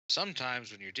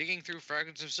Sometimes when you're digging through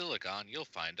fragments of silicon, you'll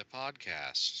find a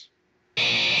podcast.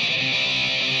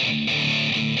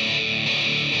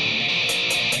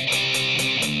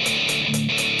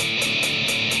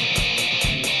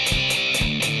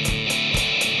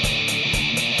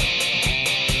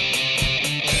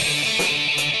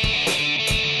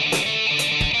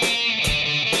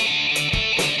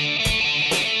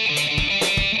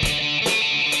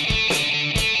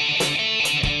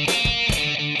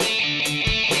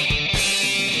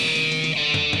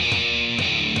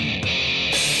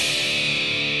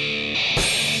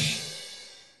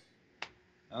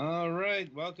 All right,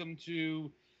 welcome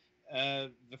to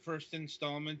the first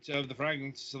installment of the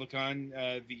Fragments of Silicon,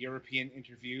 the European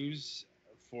interviews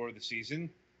for the season.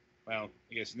 Well,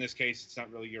 I guess in this case it's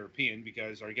not really European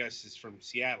because our guest is from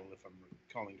Seattle, if I'm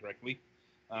recalling correctly.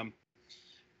 Um,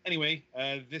 anyway,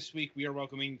 this week we are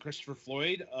welcoming Christopher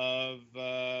Floyd of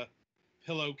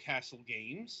Pillow Castle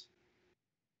Games.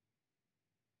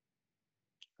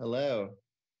 Hello.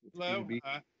 It's good to Hello, be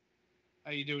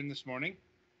how you doing this morning?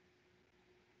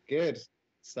 good.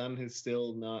 Sun has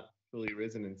still not fully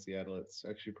risen in Seattle. It's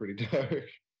actually pretty dark.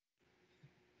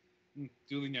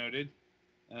 Duly noted.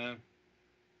 Uh,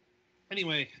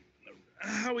 Anyway,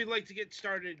 how we'd like to get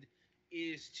started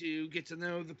is to get to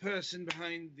know the person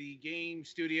behind the game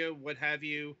studio, what have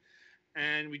you,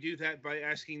 and we do that by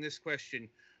asking this question: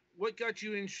 what got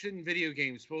you interested in video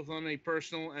games, both on a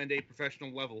personal and a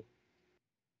professional level?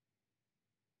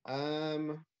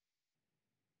 Um,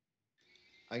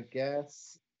 I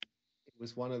guess it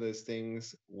was one of those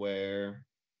things where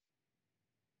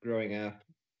growing up,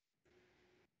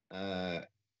 uh,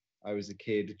 I was a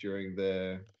kid during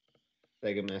the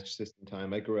Sega Master System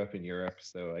time. I grew up in Europe,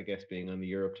 so I guess being on the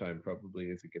Europe time probably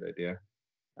is a good idea.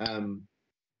 Um,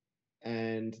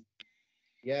 and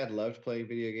yeah, I loved playing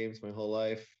video games my whole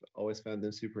life. Always found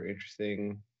them super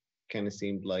interesting. Kind of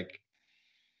seemed like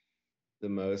the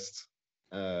most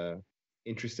uh,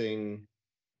 interesting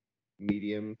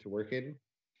medium to work in.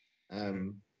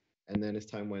 Um, and then as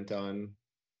time went on,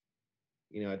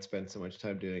 I'd spent so much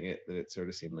time doing it that it sort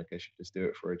of seemed like I should just do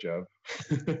it for a job.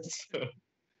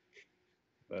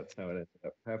 So that's how it ended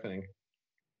up happening.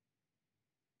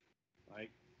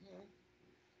 Like,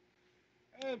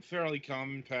 a fairly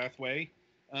common pathway.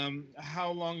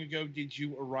 How long ago did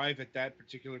you arrive at that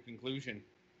particular conclusion?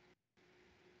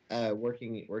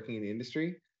 Working in the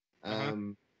industry. Uh huh.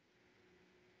 Um,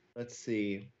 let's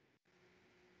see.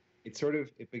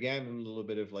 It began in a little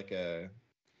bit of like a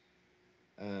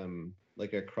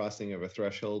crossing of a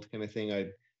threshold kind of thing. I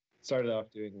started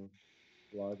off doing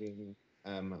blogging.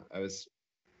 I was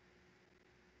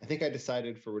I think I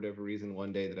decided for whatever reason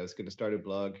one day that I was going to start a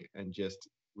blog and just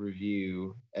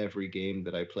review every game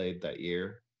that I played that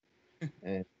year.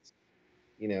 And,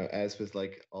 as with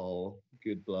like all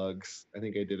good blogs, I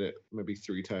think I did it maybe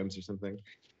 3 times or something.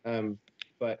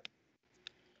 But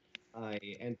I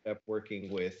ended up working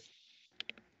with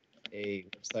a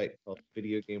website called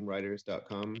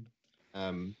videogamewriters.com,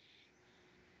 um,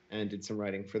 and did some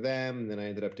writing for them. And then I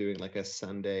ended up doing like a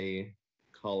Sunday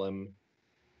column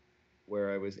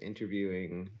where I was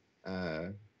interviewing uh,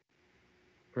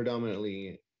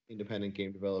 predominantly independent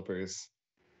game developers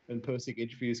and posting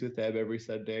interviews with them every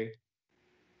Sunday.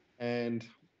 And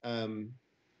um,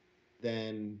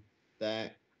 then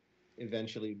that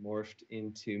eventually morphed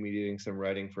into me doing some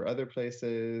writing for other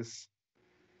places.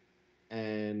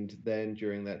 And then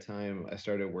during that time, I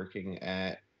started working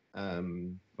at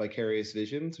Vicarious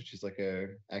Visions, which is like a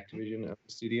Activision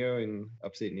studio in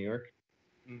upstate New York.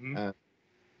 Mm-hmm. Uh,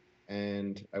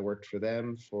 and I worked for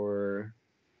them for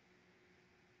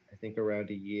I think around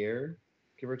a year,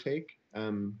 give or take.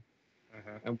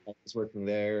 Uh-huh. And while I was working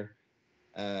there,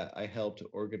 I helped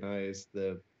organize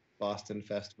the Boston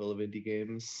Festival of Indie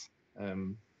Games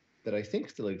um, that I think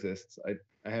still exists.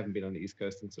 I haven't been on the East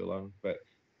Coast in so long, but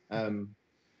um,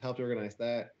 helped organize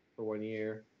that for 1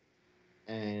 year.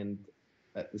 And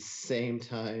at the same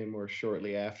time, or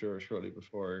shortly after, or shortly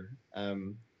before,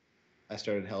 I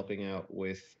started helping out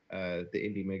with the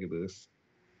Indie Mega Booth.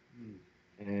 Mm.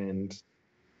 And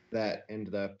I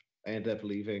ended up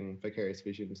leaving Vicarious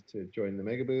Visions to join the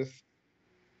Mega Booth,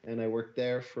 and I worked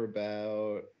there for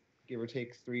about give or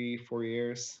take 3-4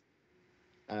 years.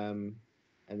 Um,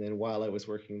 and then while I was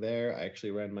working there, I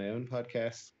actually ran my own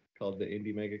podcast called the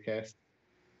Indie Megacast,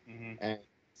 Mm-hmm. and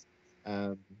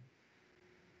um,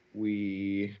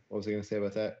 what was I going to say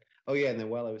about that? Oh yeah, and then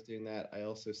while I was doing that, I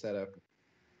also set up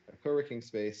a co-working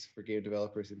space for game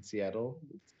developers in Seattle.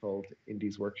 It's called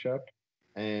Indies Workshop,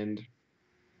 and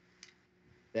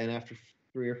then after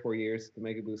 3 or 4 years, the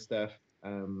Mega Boost stuff,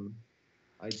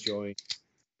 I joined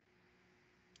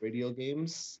Radial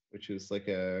Games, which was like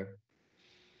a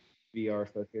VR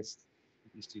focused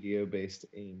studio based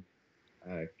in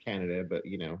Canada, but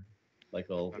like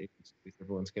all indie studios,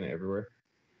 everyone's kind of everywhere.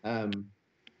 Um,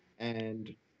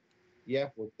 and yeah,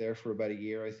 worked there for about a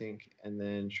year, I think, and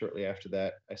then shortly after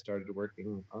that, I started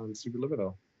working on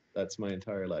Superliminal. That's my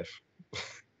entire life.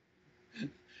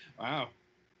 Wow.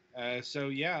 So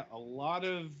yeah, a lot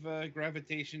of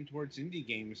gravitation towards indie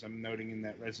games. I'm noting in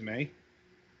that resume.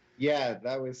 Yeah,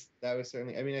 that was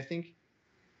certainly. I mean, I think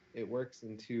it works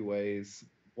in two ways.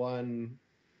 One,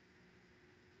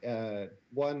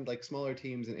 one like smaller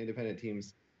teams and independent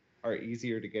teams are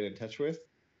easier to get in touch with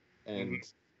Hmm.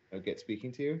 and get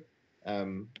speaking to.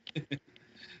 Um,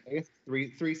 I guess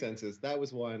three senses. That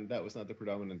was one. That was not the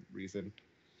predominant reason.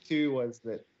 Two was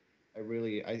that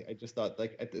I just thought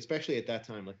like especially at that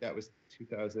time, like that was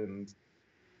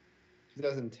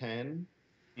 2010,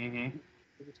 Hmm.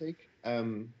 give or take.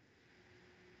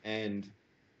 And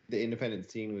the independent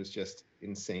scene was just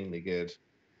insanely good.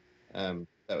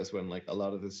 That was when like a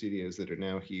lot of the studios that are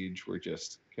now huge were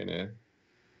just kind of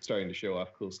starting to show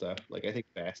off cool stuff. Like I think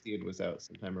Bastion was out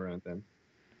sometime around then.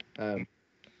 Um,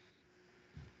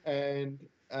 and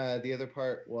the other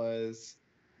part was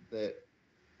that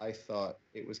I thought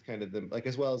it was kind of the like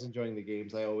as well as enjoying the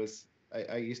games.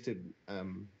 I used to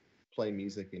play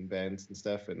music in bands and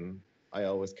stuff, and I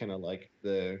always kind of liked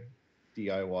the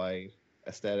DIY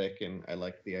aesthetic, and I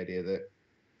liked the idea that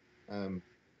um,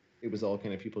 it was all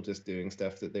kind of people just doing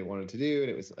stuff that they wanted to do, and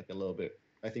it was like a little bit.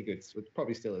 I think it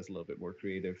probably still is a little bit more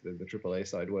creative than the AAA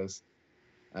side was,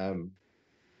 um,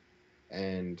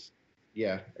 and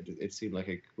yeah, it seemed like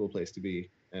a cool place to be,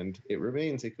 and it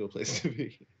remains a cool place to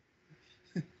be.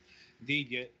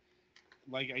 Indeed, yet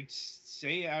like I'd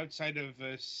say, outside of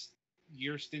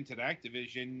your stint at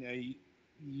Activision,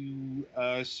 you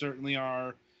certainly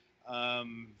are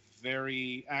um,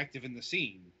 very active in the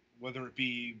scene, whether it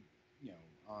be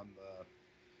on the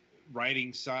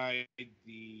writing side,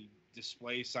 the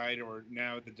display side, or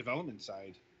now the development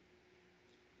side.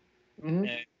 Mm-hmm.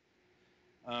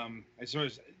 And I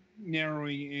suppose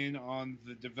narrowing in on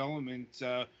the development,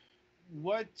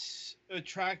 what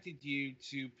attracted you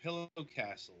to Pillow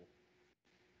Castle?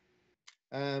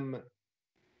 Um,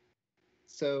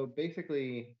 so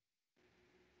basically,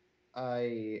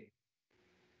 I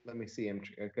let me see.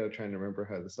 trying to remember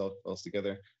how this all falls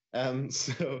together.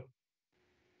 So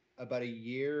about a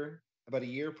year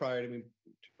prior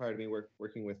to me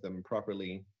working with them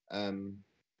properly,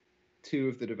 two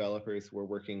of the developers were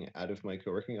working out of my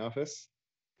co-working office,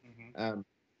 Hmm. um,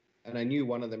 and I knew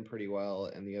one of them pretty well,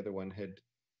 and the other one had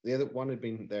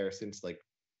been there since like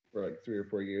for like 3 or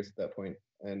 4 years at that point,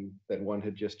 and then one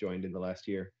had just joined in the last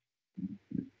year,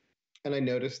 and I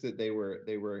noticed that they were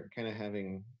kind of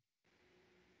having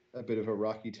a bit of a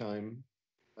rocky time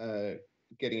uh,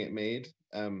 getting it made.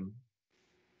 And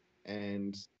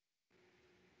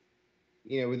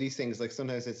with these things, like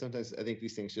sometimes I think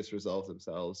these things just resolve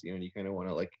themselves, and you kind of want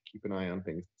to like keep an eye on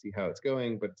things, see how it's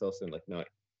going, but it's also like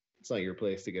it's not your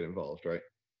place to get involved, right?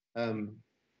 Um,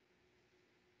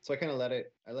 so I let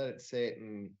it sit,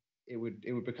 and it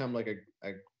would become like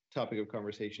a topic of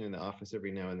conversation in the office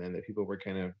every now and then that people were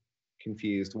kind of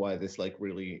confused why this like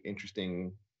really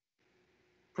interesting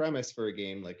premise for a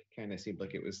game like kind of seemed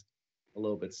like it was a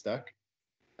little bit stuck.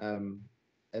 Um,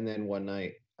 and then one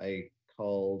night I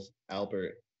called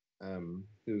Albert,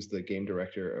 who's the game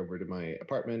director, over to my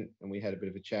apartment, and we had a bit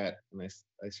of a chat. And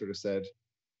I sort of said,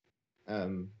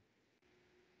 um,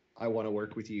 I want to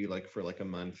work with you like for like a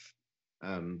month,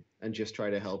 and just try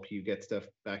to help you get stuff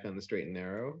back on the straight and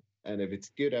narrow. And if it's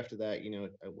good after that,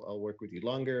 I'll work with you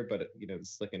longer. But this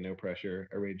is like a no pressure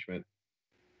arrangement.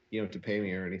 You don't have to pay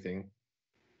me or anything.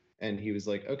 And he was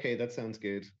like, okay, that sounds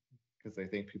good, because I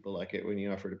think people like it when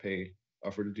you offer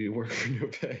to do work for no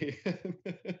pay.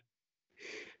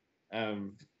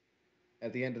 um,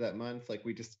 at the end of that month, like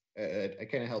we just, I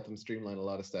kind of helped him streamline a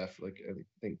lot of stuff. Like I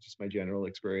think just my general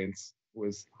experience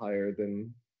was higher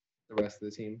than the rest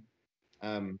of the team.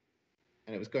 Um,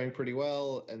 and it was going pretty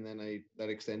well. And then that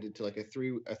extended to like a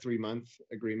 3 month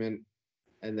agreement.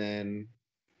 And then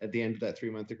at the end of that 3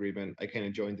 month agreement, I kind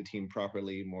of joined the team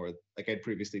properly, more like I'd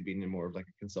previously been in more of like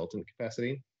a consultant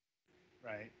capacity.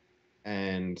 Right.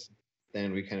 And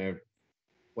then we kind of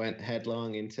went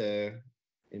headlong into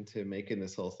making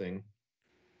this whole thing.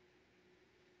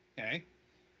 Okay.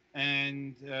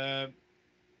 And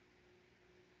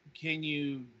can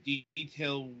you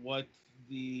detail what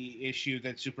the issue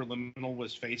that Superliminal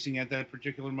was facing at that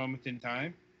particular moment in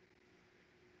time?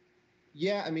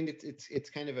 Yeah, I mean it's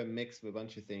kind of a mix of a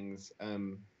bunch of things.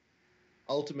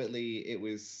 Ultimately, it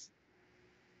was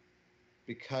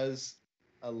because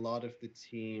a lot of the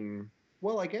team,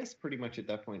 well, I guess pretty much at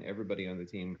that point, everybody on the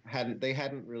team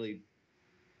hadn't really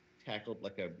tackled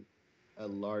like a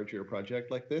larger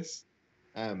project like this.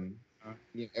 Um, Uh,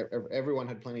 everyone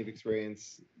had plenty of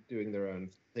experience doing their own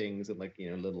things and like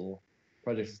little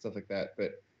projects and stuff like that,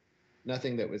 but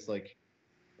nothing that was like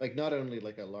not only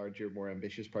like a larger, more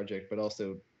ambitious project, but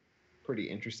also pretty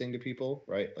interesting to people,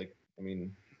 right? Like, I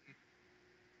mean,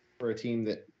 for a team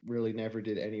that really never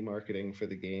did any marketing for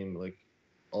the game, like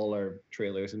all our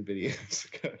trailers and videos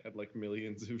had like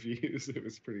millions of views. It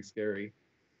was pretty scary.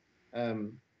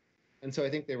 Um, and so I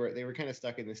think they were kind of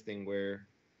stuck in this thing where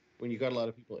when you got a lot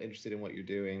of people interested in what you're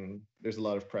doing, there's a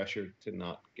lot of pressure to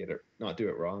not do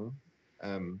it wrong,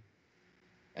 um,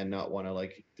 and not want to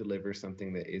like deliver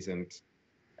something that isn't,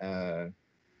 uh,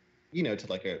 to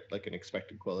like an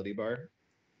expected quality bar.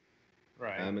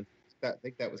 right. And I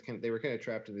think that was they were kind of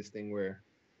trapped in this thing where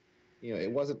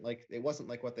it wasn't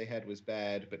like what they had was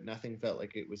bad, but nothing felt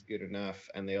like it was good enough,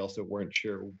 and they also weren't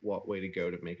sure what way to go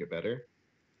to make it better.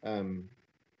 Um,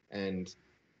 and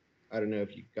I don't know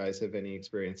if you guys have any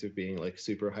experience of being like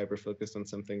super hyper focused on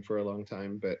something for a long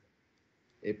time, but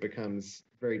it becomes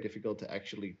very difficult to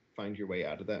actually find your way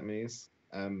out of that maze.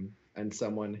 And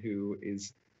someone who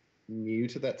is new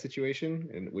to that situation,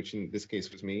 and which in this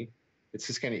case was me, it's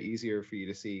just kind of easier for you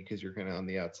to see because you're kind of on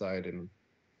the outside, and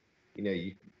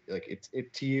you like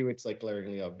it to you. It's like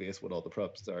glaringly obvious what all the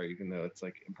props are, even though it's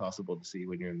like impossible to see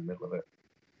when you're in the middle of it.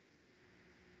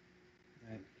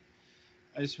 Right.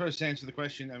 I suppose to answer the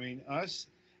question, I mean, us,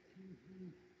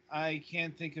 I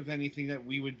can't think of anything that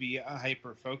we would be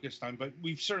hyper focused on, but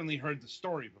we've certainly heard the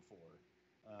story before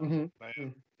by Mm-hmm.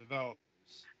 developers.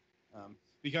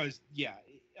 Because, yeah,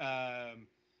 um,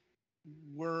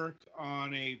 work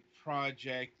on a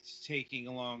project taking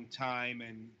a long time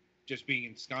and just being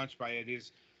ensconced by it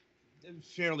is a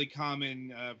fairly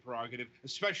common prerogative,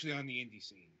 especially on the indie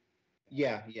scene.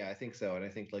 Yeah, I think so, and I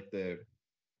think like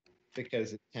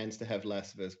because it tends to have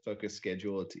less of a focused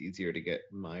schedule, it's easier to get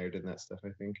mired in that stuff, I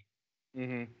think.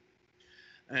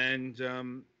 Mm-hmm.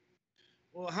 And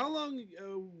well, how long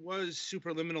was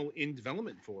Superliminal in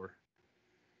development for?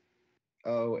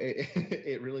 Oh,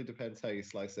 it really depends how you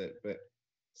slice it, but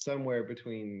somewhere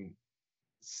between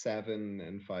 7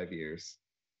 and 5 years.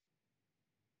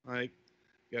 I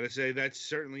gotta say that's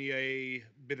certainly a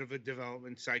bit of a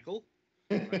development cycle.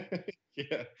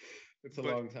 Yeah, it's a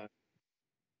but long time.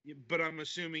 but I'm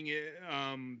assuming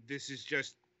this is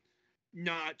just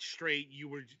not straight.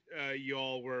 You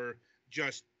all were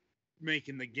just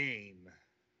making the game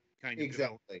kind of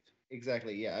development.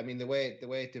 Exactly. Yeah, I mean the way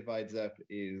it divides up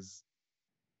is,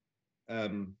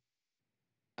 um,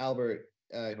 Albert,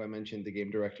 who I mentioned, the game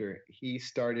director, he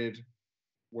started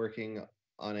working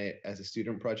on it as a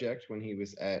student project when he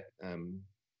was at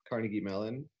Carnegie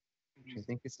Mellon, which I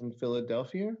think is in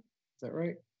Philadelphia. Is that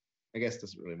right? I guess it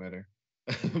doesn't really matter.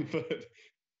 But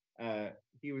uh,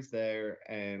 he was there,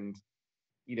 and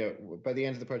by the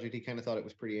end of the project, he kind of thought it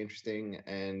was pretty interesting,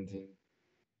 and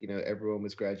everyone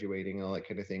was graduating and all that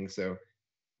kind of thing. So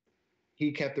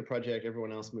he kept the project.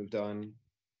 Everyone else moved on,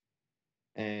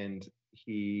 and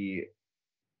he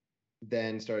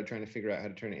then started trying to figure out how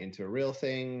to turn it into a real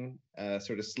thing.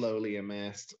 Sort of slowly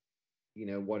amassed,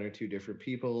 one or two different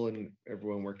people, and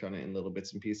everyone worked on it in little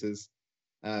bits and pieces.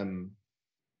 Um,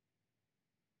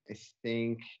 I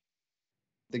think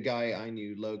the guy I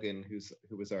knew, Logan,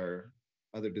 who was our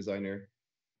other designer,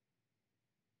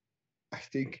 I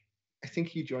think I think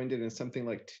he joined it in something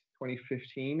like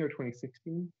 2015 or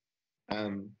 2016.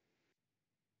 Um,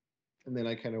 and then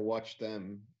I kind of watched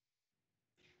them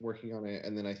working on it,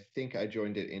 and then I think I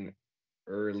joined it in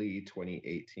early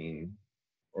 2018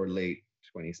 or late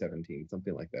 2017,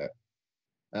 something like that.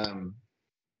 Um,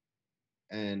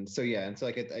 and so yeah, and so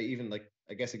like I even like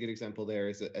I guess a good example there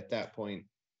is that at that point,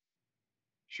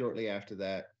 shortly after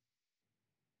that,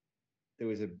 there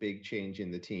was a big change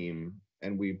in the team,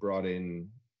 and we brought in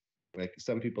like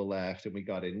some people left, and we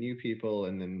got in new people,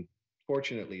 and then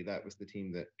fortunately that was the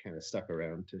team that kind of stuck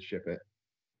around to ship it.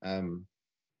 Um,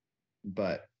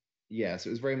 but yeah, so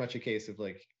it was very much a case of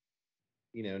like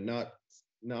not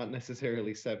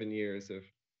necessarily 7 years of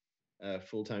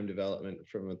full-time development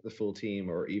from the full team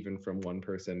or even from one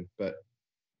person, but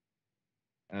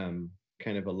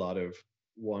kind of a lot of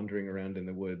wandering around in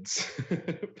the woods,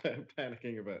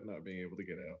 panicking about not being able to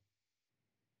get out.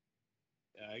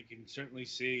 I can certainly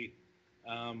see.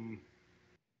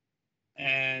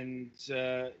 And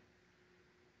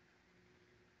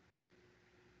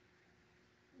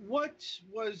what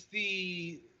was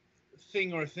the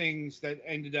thing or things that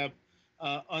ended up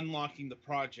unlocking the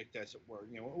project, as it were?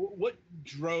 What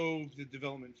drove the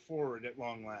development forward at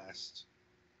long last?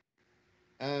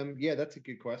 Yeah, that's a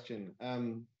good question.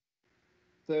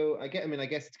 So I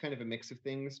guess it's kind of a mix of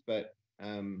things, but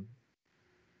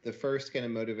the first kind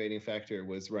of motivating factor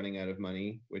was running out of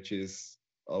money, which is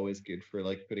always good for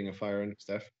like putting a fire under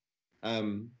stuff.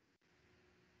 Um,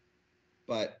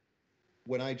 but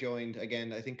when I joined,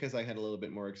 again, I think because I had a little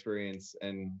bit more experience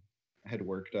and had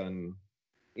worked on,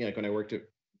 like when I worked at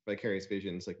Vicarious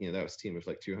Visions, like, that was a team of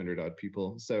like 200 odd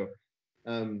people. So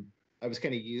um, I was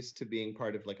kind of used to being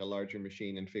part of like a larger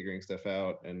machine and figuring stuff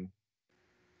out. And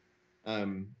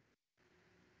um,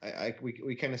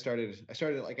 we kind of I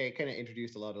kind of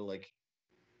introduced a lot of like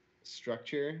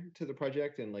structure to the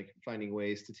project and like finding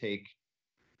ways to take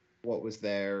what was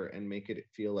there and make it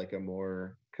feel like a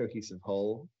more cohesive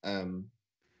whole. And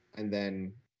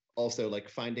then also like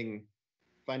finding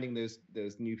those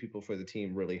new people for the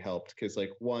team really helped because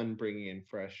like one bringing in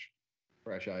fresh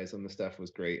eyes on the stuff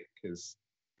was great because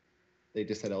they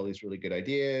just had all these really good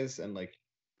ideas and like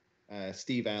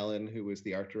Steve Allen, who was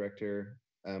the art director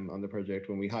on the project,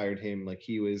 when we hired him, like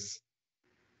he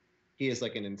is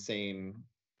like an insane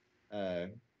uh,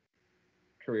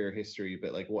 career history,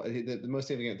 but like the most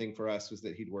significant thing for us was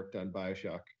that he'd worked on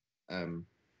Bioshock, um,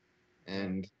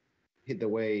 and the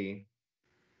way,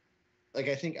 like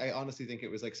I honestly think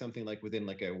it was like something like within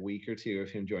like a week or two of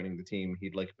him joining the team,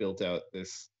 he'd like built out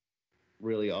this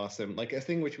really awesome, like a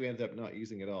thing which we ended up not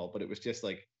using at all, but it was just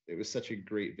like it was such a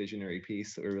great visionary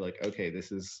piece that we were like, okay,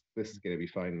 this is gonna be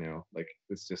fine now. Like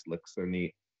this just looks so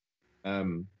neat.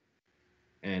 And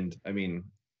I mean,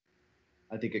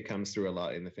 I think it comes through a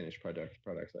lot in the finished product.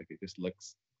 Like it just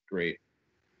looks great.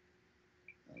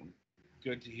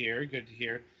 Good to hear. Good to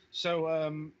hear.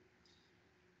 So,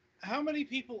 how many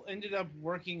people ended up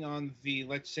working on the,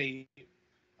 let's say,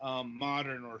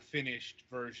 modern or finished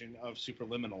version of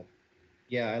Superliminal?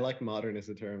 Yeah, I like modern as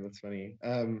a term. That's funny.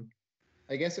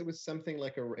 I guess it was something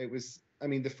like I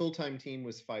mean, the full-time team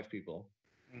was 5 people.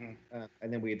 Mm-hmm.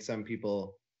 And then we had some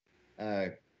people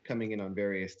coming in on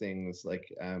various things, like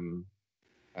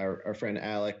our friend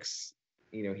Alex,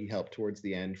 he helped towards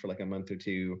the end for like a month or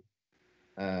two.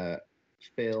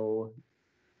 Phil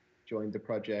joined the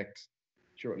project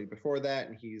shortly before that,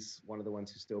 and he's one of the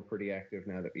ones who's still pretty active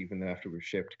now, that even after we've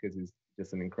shipped, because he's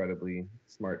just an incredibly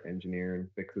smart engineer and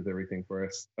fixes everything for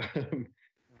us.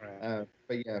 Right.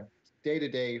 But yeah, day to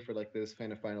day for like those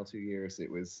kind of final 2 years, it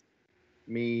was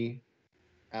me,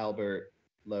 Albert,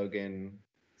 Logan,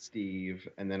 Steve,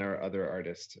 and then our other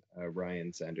artist,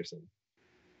 Ryan Sanderson.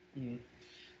 Mm-hmm.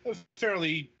 A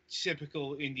fairly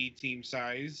typical indie team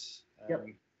size. Yep.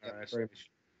 Very much.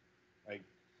 Like,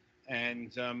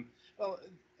 and well,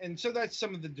 and so that's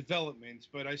some of the development.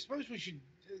 But I suppose we should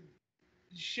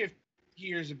shift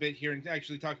gears a bit here and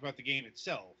actually talk about the game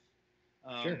itself.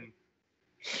 Sure.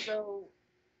 So,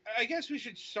 I guess we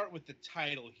should start with the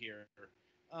title here.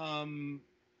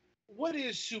 What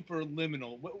is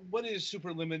superliminal? What is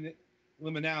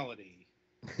liminality?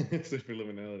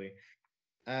 Superliminality.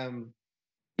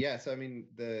 Yeah, so I mean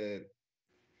the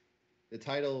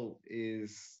title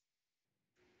is,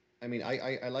 I mean,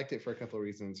 I liked it for a couple of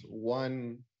reasons.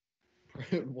 One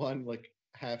like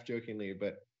half jokingly,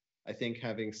 but I think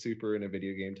having super in a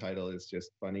video game title is just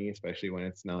funny, especially when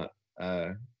it's not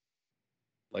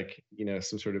like,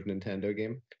 some sort of Nintendo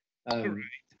game. Right.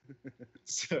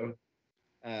 So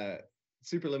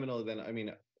superliminal then, I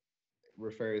mean,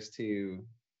 refers to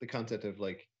the concept of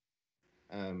like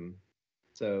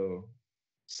so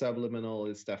subliminal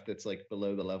is stuff that's like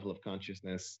below the level of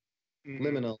consciousness. Mm-hmm.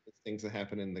 Liminal is things that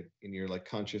happen in your like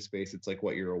conscious space. It's like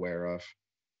what you're aware of.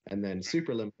 And then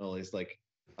superliminal is like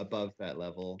above that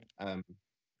level.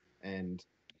 And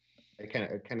I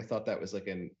kind of thought that was like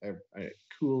a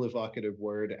cool evocative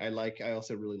word. I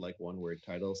also really like one word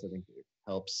titles. I think it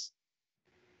helps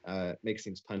makes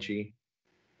things punchy.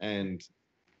 And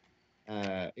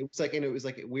it was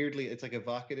like weirdly, it's like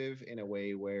evocative in a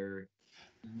way where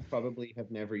you probably have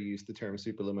never used the term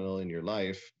superliminal in your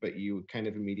life, but you kind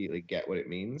of immediately get what it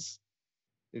means,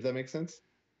 if that makes sense.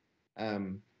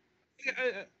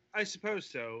 I suppose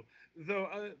so.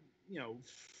 Though,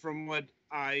 from what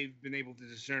I've been able to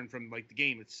discern from like the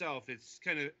game itself, it's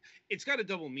got a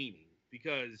double meaning,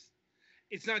 because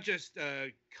it's not just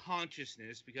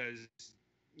consciousness. Because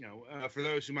for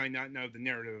those who might not know the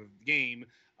narrative of the game,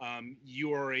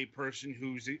 you are a person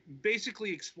who's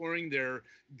basically exploring their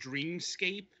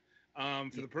dreamscape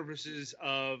for the purposes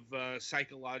of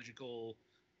psychological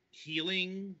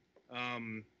healing.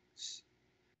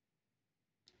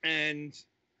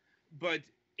 But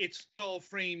it's all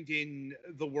framed in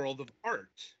the world of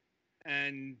art,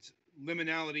 and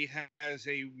liminality has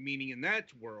a meaning in that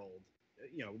world.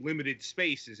 Limited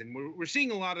spaces, and we're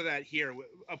seeing a lot of that here.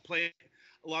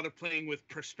 a lot of playing with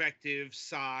perspective,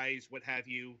 size, what have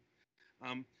you.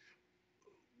 Um,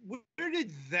 where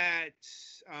did that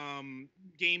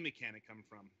game mechanic come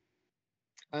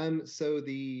from? So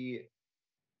the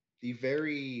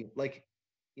very like,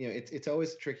 it's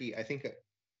always tricky. I think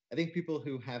people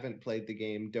who haven't played the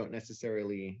game don't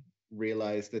necessarily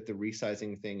realize that the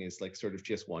resizing thing is like sort of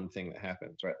just one thing that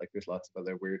happens, right? Like there's lots of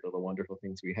other weird little wonderful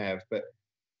things we have, but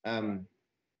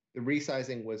the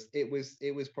resizing was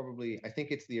probably, I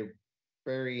think it's the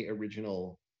very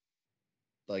original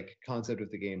like concept of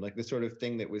the game, like the sort of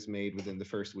thing that was made within the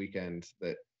first weekend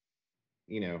that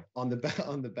on the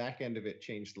on the back end of it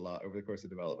changed a lot over the course of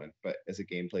development, but as a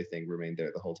gameplay thing remained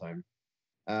there the whole time.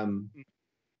 Um,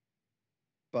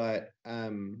 but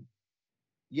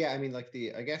yeah, I mean, like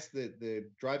I guess the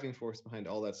driving force behind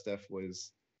all that stuff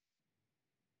was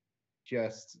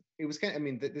just it was kind of, I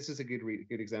mean, this is a good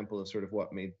example of sort of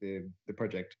what made the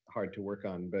project hard to work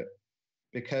on, but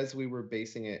because we were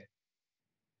basing it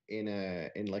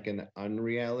in like an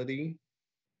unreality,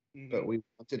 but we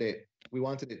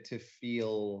wanted it to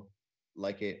feel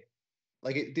like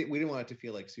we didn't want it to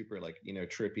feel like super like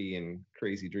trippy and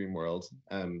crazy dream world.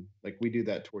 Like we do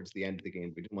that towards the end of the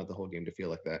game. We didn't want the whole game to feel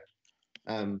like that.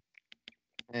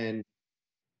 And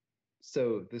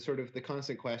so the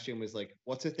constant question was like,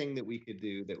 what's a thing that we could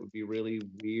do that would be really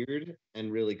weird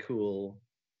and really cool,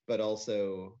 but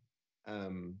also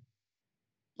um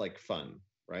like fun,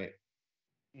 right?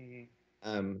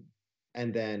 Mm-hmm.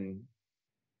 And then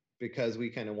because we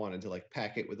kind of wanted to like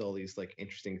pack it with all these like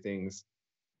interesting things,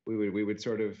 we would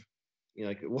sort of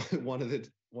like one of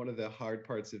the hard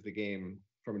parts of the game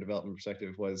from a development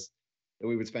perspective was that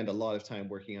we would spend a lot of time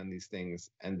working on these things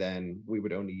and then we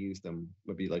would only use them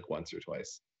maybe like once or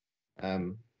twice.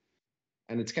 And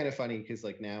it's kind of funny because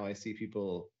like now I see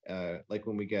people like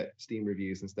when we get Steam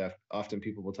reviews and stuff, often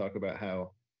people will talk about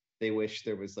how they wish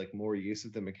there was like more use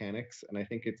of the mechanics, and I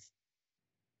think it's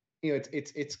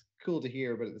cool to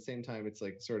hear, but at the same time it's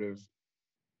like sort of,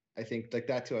 I think like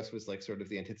that to us was like sort of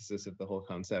the antithesis of the whole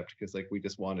concept, because like we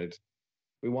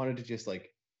wanted to just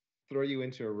like throw you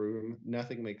into a room,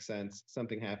 nothing makes sense,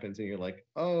 something happens and you're like,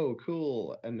 oh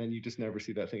cool, and then you just never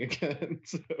see that thing again.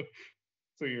 So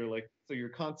you're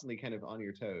constantly kind of on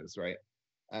your toes, right?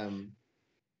 um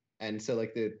and so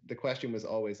like the question was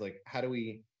always like, how do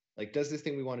we, like, does this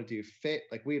thing we want to do fit,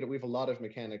 like we have a lot of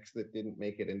mechanics that didn't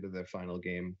make it into the final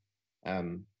game,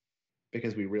 um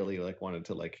because we really like wanted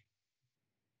to like,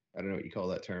 I don't know what you call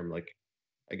that term, like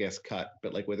I guess cut,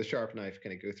 but like with a sharp knife,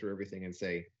 kind of go through everything and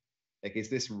say, like, is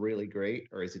this really great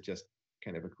or is it just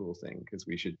kind of a cool thing? Because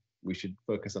we should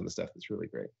focus on the stuff that's really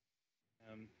great.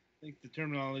 I think the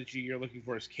terminology you're looking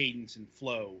for is cadence and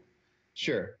flow.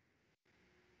 Sure.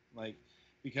 Like,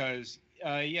 because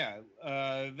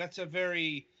that's a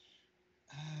very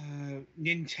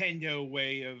Nintendo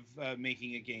way of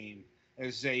making a game.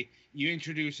 As say, you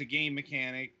introduce a game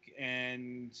mechanic,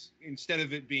 and instead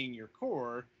of it being your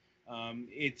core,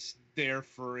 it's there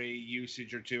for a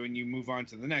usage or two, and you move on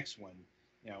to the next one.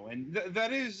 And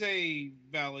that is a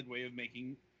valid way of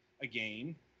making a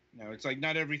game. It's like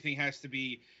not everything has to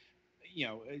be,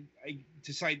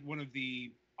 to cite one of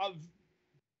the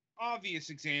obvious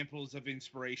examples of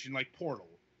inspiration, like Portal.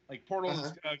 Like Portal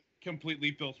is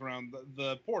completely built around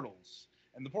the portals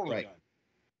and the portal Right.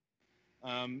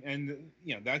 gun. And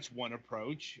that's one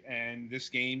approach, and this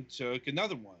game took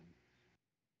another one.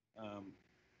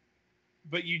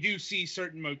 But you do see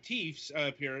certain motifs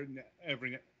appear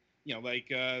every, like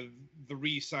the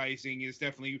resizing is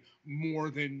definitely more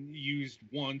than used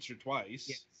once or twice.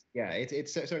 Yes. Yeah,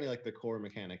 it's certainly like the core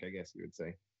mechanic, I guess you would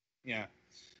say. Yeah.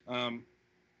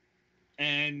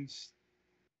 And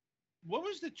what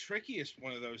was the trickiest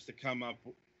one of those to come up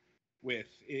with,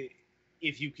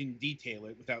 if you can detail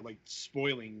it without like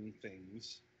spoiling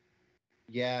things?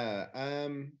 Yeah.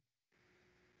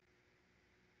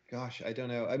 Gosh, I don't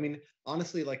know. I mean,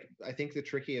 honestly, like I think the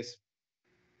trickiest,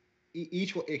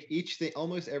 each thing,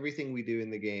 almost everything we do in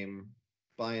the game,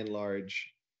 by and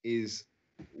large, is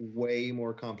way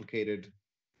more complicated,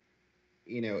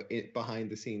 it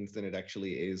behind the scenes than it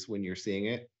actually is when you're seeing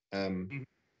it. Mhm.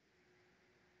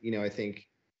 I think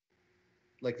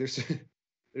like there's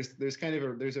there's kind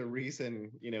of there's a reason,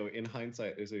 in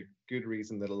hindsight, there's a good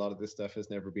reason that a lot of this stuff has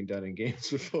never been done in games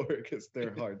before, because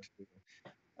they're hard to do.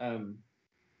 Um,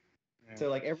 Yeah. So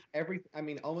like I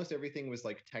mean, almost everything was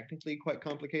like technically quite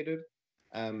complicated.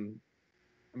 I'm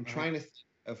trying to think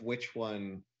of which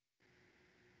one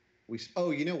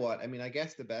oh, you know what? I mean, I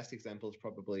guess the best example is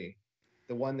probably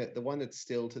the one that's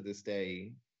still to this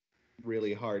day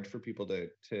really hard for people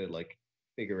to like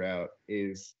figure out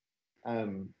is,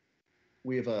 um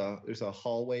there's a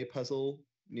hallway puzzle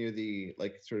near the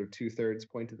like sort of 2/3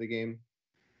 point of the game.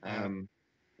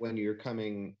 When you're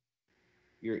coming,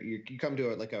 you come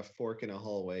to like a fork in a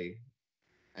hallway,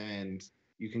 and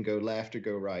you can go left or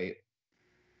go right,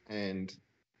 and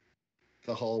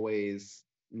the hallway is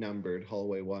numbered,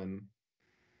 hallway 1.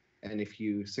 And if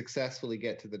you successfully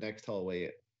get to the next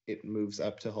hallway, it moves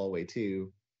up to hallway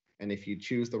 2. And if you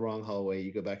choose the wrong hallway,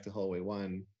 you go back to hallway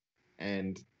 1.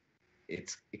 And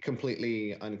it's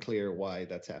completely unclear why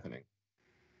that's happening.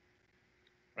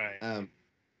 Right.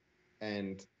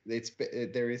 And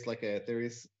there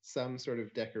is some sort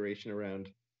of decoration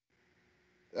around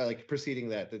like preceding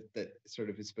that sort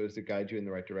of is supposed to guide you in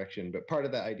the right direction. But part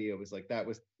of that idea was like that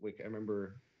was like I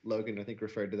remember Logan I think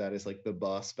referred to that as like the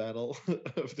boss battle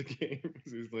of the game.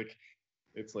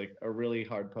 It's like a really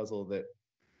hard puzzle that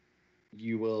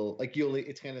you'll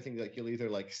it's kind of thing like you'll either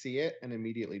like see it and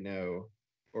immediately know,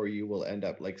 or you will end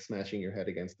up like smashing your head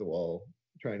against the wall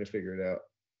trying to figure it out.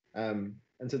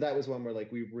 And so that was one where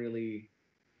like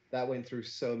that went through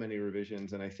so many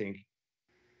revisions, and I think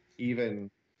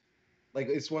even like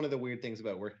it's one of the weird things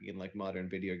about working in like modern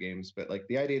video games, but like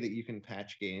the idea that you can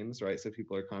patch games, right? So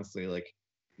people are constantly like,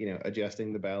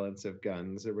 adjusting the balance of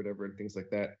guns or whatever and things like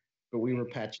that. But we were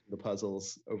patching the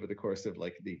puzzles over the course of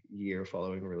like the year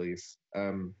following release.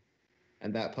 And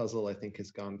that puzzle I think has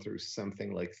gone through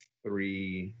something like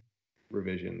 3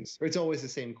 revisions. Or it's always the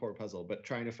same core puzzle, but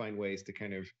trying to find ways to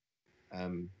kind of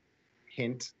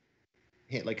hint,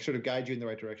 like sort of guide you in the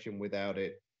right direction without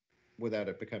it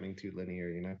becoming too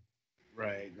linear.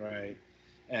 Right.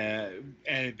 And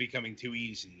it becoming too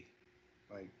easy.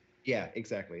 Like, yeah,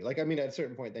 exactly. Like, I mean, at a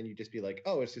certain point, then you just be like,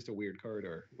 oh, it's just a weird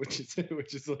corridor, which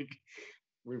is like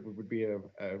would be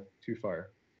too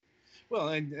far. Well,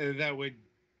 and that would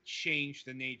change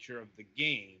the nature of the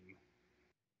game.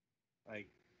 Like,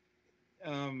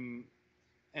 and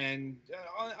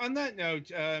on that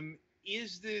note,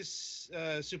 is this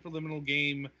superliminal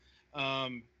game?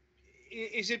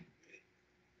 Is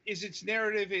its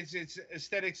narrative? Is its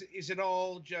aesthetics? Is it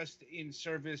all just in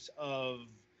service of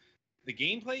the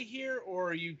gameplay here, or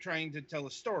are you trying to tell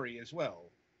a story as well,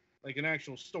 like an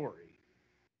actual story?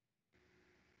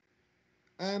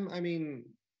 I mean,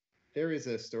 there is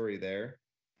a story there.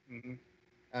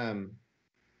 Mm-hmm.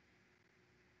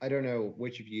 I don't know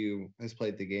which of you has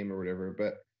played the game or whatever,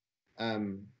 but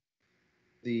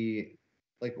the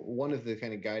like one of the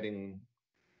kind of guiding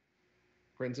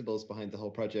principles behind the whole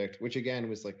project, which again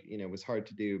was like was hard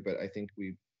to do, but I think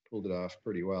we pulled it off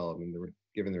pretty well. I mean,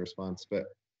 given the response, but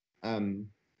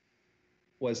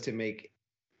was to make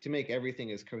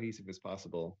everything as cohesive as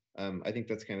possible. I think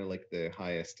that's kind of like the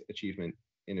highest achievement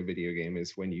in a video game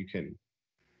is when you can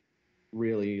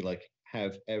really like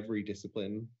have every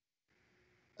discipline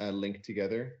linked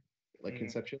together, like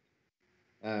conceptually.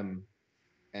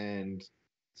 And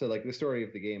so like the story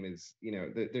of the game is,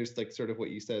 there's like sort of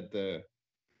what you said, the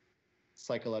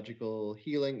psychological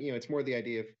healing. It's more the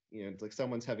idea of, it's like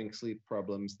someone's having sleep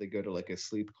problems, they go to like a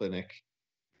sleep clinic.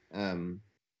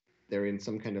 They're in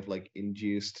some kind of like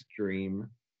induced dream,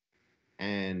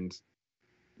 and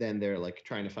then they're like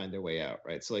trying to find their way out,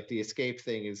 right? So like the escape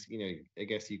thing is, I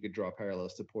guess you could draw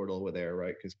parallels to Portal with there,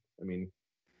 right? Because I mean,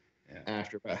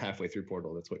 after about halfway through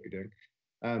Portal, that's what you're doing.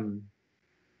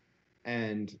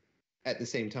 And at the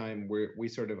same time, we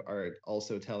sort of are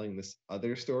also telling this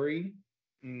other story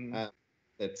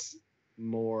that's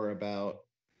more about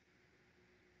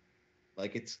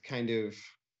like it's kind of,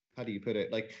 how do you put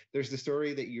it? Like there's the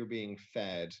story that you're being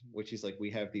fed, which is like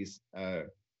we have these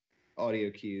audio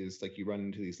cues, like you run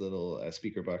into these little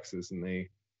speaker boxes, and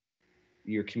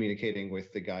you're communicating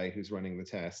with the guy who's running the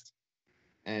test.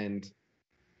 And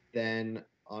then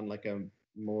on like a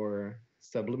more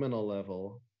subliminal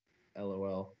level,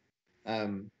 LOL,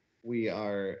 we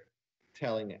are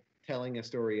telling a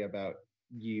story about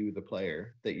you, the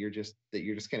player, that you're just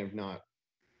kind of not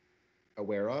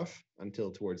aware of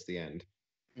until towards the end.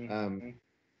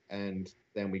 And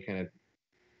then we kind of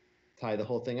tie the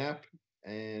whole thing up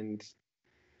and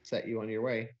set you on your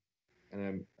way.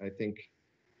 And I think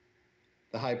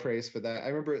the high praise for that. I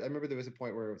remember there was a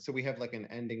point where, so we have like an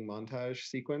ending montage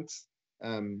sequence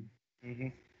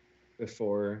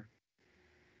before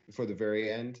the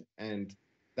very end, and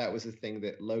that was a thing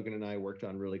that Logan and I worked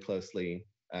on really closely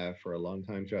for a long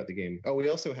time throughout the game. Oh, we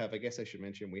also have, I guess I should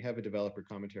mention, we have a developer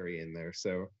commentary in there,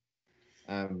 so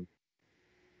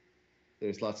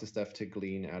there's lots of stuff to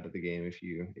glean out of the game if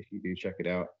you do check it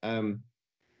out.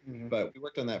 But we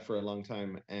worked on that for a long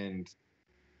time, and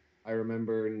I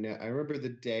remember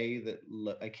the day that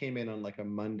I came in on like a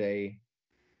Monday,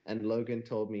 and Logan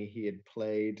told me he had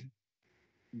played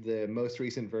the most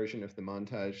recent version of the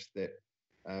montage that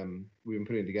we've been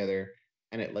putting together,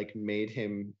 and it like made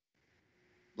him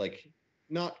like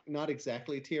not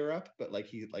exactly tear up, but like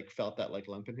he like felt that like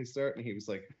lump in his throat, and he was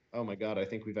like, "Oh my God, I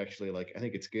think we've actually like I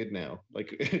think it's good now.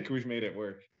 Like we've made it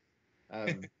work."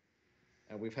 Um,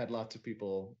 and we've had lots of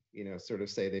people, sort of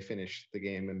say they finished the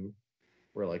game and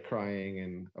were like crying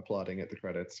and applauding at the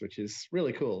credits, which is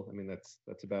really cool. I mean, that's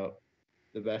about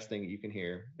the best thing you can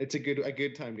hear. It's a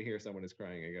good time to hear someone is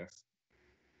crying, I guess.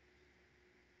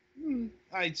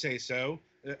 I'd say so,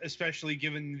 especially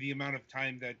given the amount of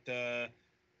time that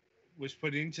was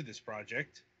put into this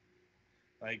project.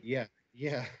 Like, Yeah,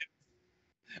 yeah,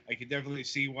 I could definitely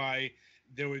see why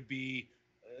there would be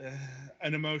uh,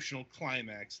 an emotional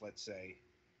climax, let's say.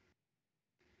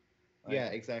 yeah,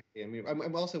 Like, exactly. I mean,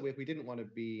 I'm also we didn't want to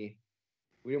be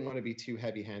too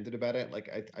heavy-handed about it. Like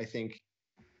I think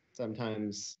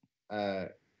sometimes uh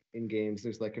in games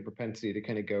there's like a propensity to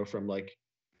kind of go from like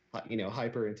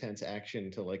hyper intense action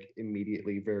to like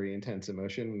immediately very intense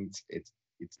emotion. It's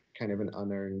kind of an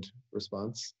unearned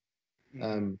response. mhm.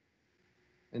 Um,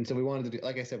 and so we wanted to do,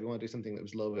 like I said, we want to do something that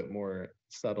was a little bit more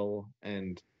subtle,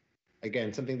 and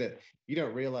again, something that you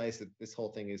don't realize that this whole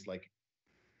thing is like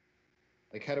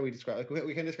how do we describe? Like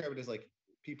we can describe it as like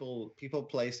people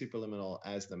play Superliminal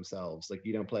as themselves. Like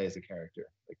you don't play as a character.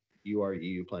 Like you are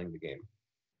you playing the game.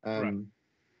 Right. Um,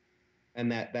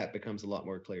 and that becomes a lot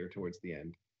more clear towards the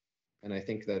end. And I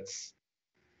think that's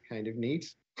kind of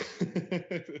neat.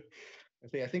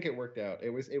 I think it worked out. It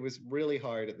was really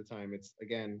hard at the time. It's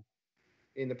again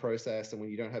in the process, and when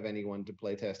you don't have anyone to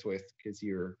play test with because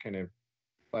you're kind of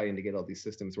fighting to get all these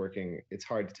systems working, it's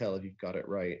hard to tell if you've got it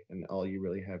right, and all you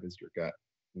really have is your gut.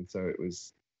 And so it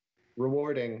was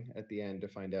rewarding at the end to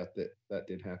find out that that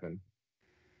did happen.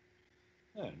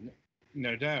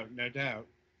 No doubt, no doubt.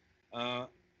 Uh,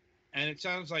 and it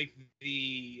sounds like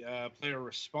the player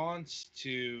response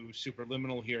to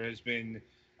Superliminal here has been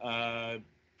uh,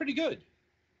 pretty good.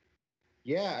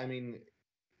 Yeah, I mean,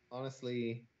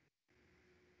 honestly,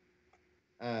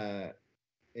 uh,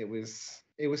 it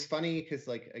was funny because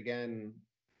like again,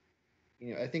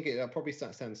 I think it probably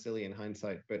sounds silly in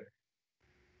hindsight, but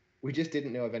we just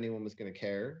didn't know if anyone was going to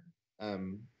care.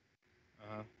 Um,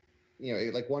 Uh,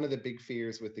 like one of the big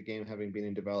fears with the game having been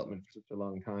in development for such a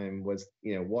long time was,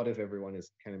 what if everyone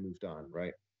has kind of moved on,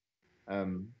 right?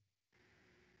 Um,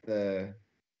 the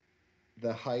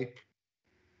the hype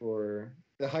for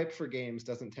games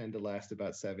doesn't tend to last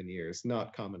about 7 years,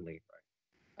 not commonly.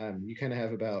 You kind of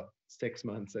have about 6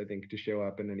 months, I think, to show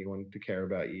up and anyone to care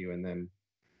about you, and then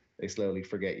they slowly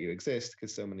forget you exist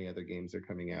because so many other games are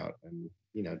coming out, and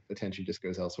attention just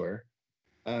goes elsewhere.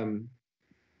 Um,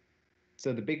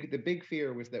 so the big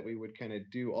fear was that we would kind of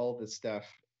do all this stuff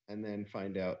and then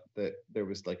find out that there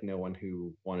was like no one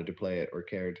who wanted to play it or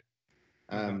cared.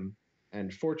 uh-huh.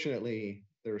 And fortunately,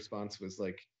 the response was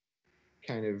like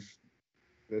kind of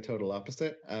the total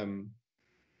opposite.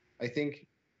 I think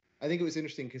I think it was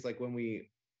interesting because like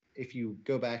if you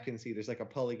go back and see, there's like a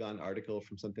Polygon article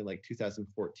from something like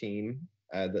 2014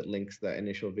 that links that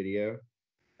initial video,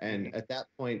 and Mhm. at that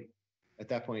point,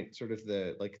 sort of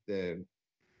the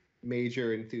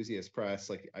major enthusiast press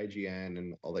like IGN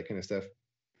and all that kind of stuff,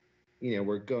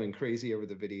 were going crazy over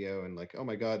the video and like, oh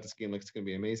my God, this game looks going to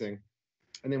be amazing.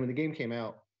 And then when the game came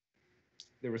out,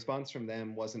 the response from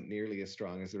them wasn't nearly as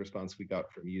strong as the response we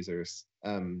got from users.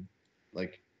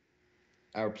 Like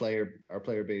our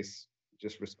player base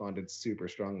just responded super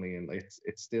strongly, and it's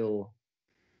still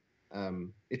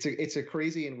it's a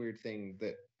crazy and weird thing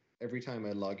that every time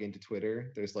I log into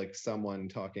Twitter, there's like someone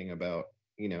talking about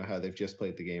how they've just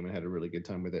played the game and had a really good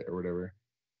time with it or whatever.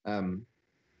 Um,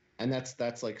 and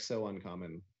that's like so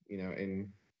uncommon,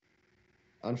 in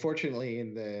unfortunately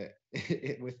in the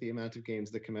with the amount of games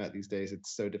that come out these days,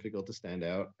 it's so difficult to stand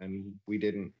out, and we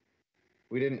didn't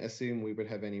assume we would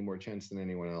have any more chance than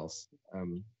anyone else.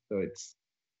 So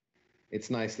it's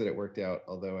nice that it worked out,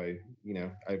 although I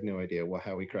have no idea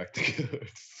how we cracked the code.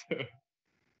 So.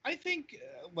 I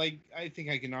think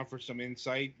I can offer some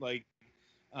insight. Like,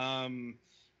 um,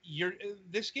 you're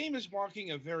this game is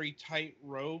walking a very tight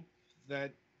rope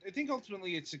that I think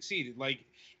ultimately it succeeded. Like,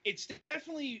 it's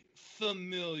definitely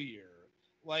familiar.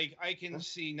 Like, I can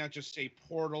see not just say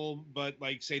Portal, but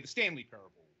like say the Stanley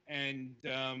Parable and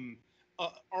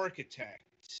Architect,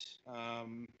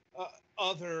 um,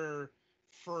 other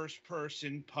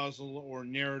first-person puzzle or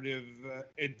narrative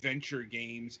adventure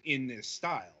games in this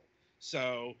style.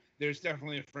 So there's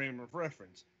definitely a frame of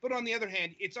reference. But on the other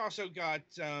hand, it's also got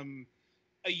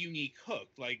a unique hook.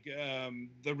 Like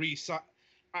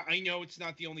I know it's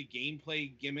not the only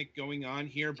gameplay gimmick going on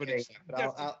here, but Yeah, it's but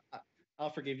definitely I'll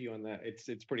forgive you on that.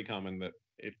 It's pretty common that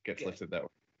it gets listed that way.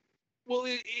 Well,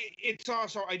 it's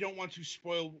also, I don't want to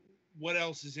spoil what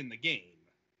else is in the game.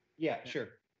 Yeah, sure.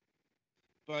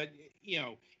 But,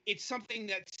 it's something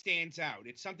that stands out.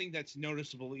 It's something that's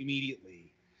noticeable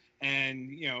immediately. And,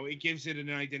 it gives it an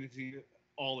identity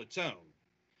all its own.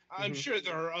 I'm Mhm. sure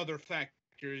there are other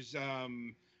factors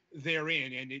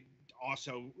therein, and it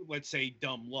also, let's say,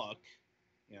 dumb luck.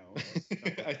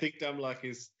 I think dumb luck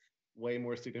is way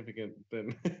more significant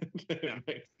than Yeah. it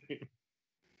might seem.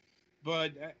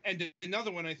 But and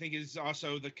another one I think is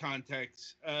also the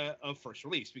context of first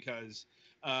release, because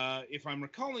if I'm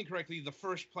recalling correctly, the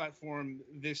first platform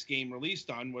this game released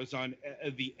on was on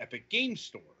the Epic Game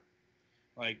Store,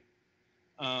 like,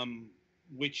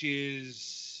 which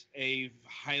is a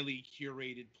highly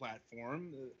curated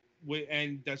platform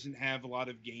and doesn't have a lot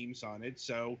of games on it,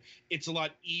 so it's a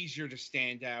lot easier to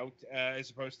stand out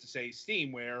as opposed to, say,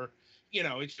 Steam, where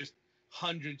it's just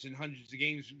hundreds and hundreds of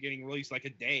games getting released like a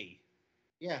day.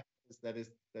 Yeah,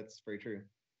 that's very true.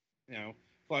 you know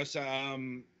Plus,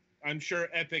 I'm sure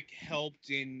Epic helped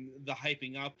in the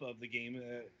hyping up of the game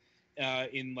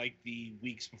in like the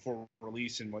weeks before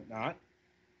release and whatnot.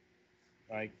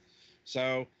 Like,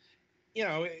 so you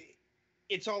know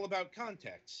it's all about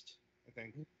context, I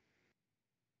think.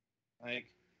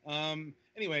 Like,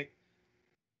 anyway,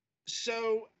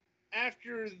 so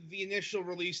after the initial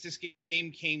release, this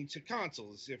game came to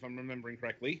consoles, if I'm remembering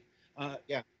correctly.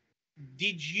 Yeah.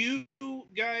 Did you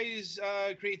guys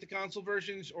create the console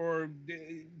versions, or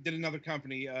did another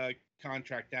company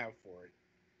contract out for it?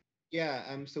 Yeah,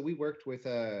 so we worked with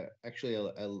actually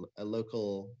a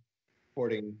local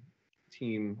porting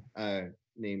team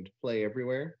named Play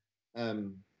Everywhere.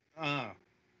 Um, Ah,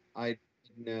 I'd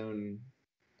known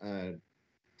uh,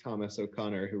 Thomas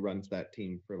O'Connor, who runs that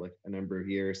team, for like a number of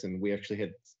years, and we actually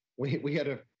had we had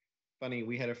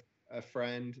a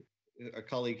friend, a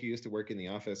colleague who used to work in the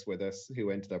office with us,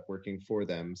 who ended up working for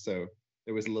them. So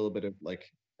there was a little bit of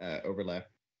like overlap.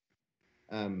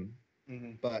 Um,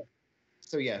 mm-hmm. but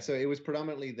so yeah, so it was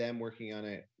predominantly them working on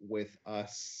it with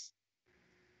us,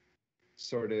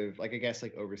 sort of like, I guess,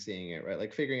 like overseeing it, right?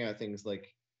 Like figuring out things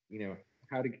like, you know,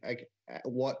 how to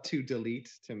what to delete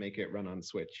to make it run on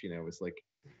Switch. Was like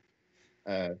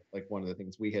one of the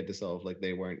things we had to solve. Like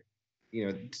they weren't,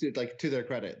 to their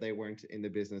credit, they weren't in the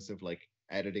business of like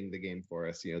editing the game for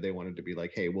us. They wanted to be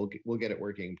like, hey, we'll get it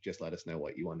working. Just let us know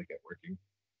what you want to get working.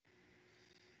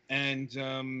 And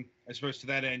I suppose to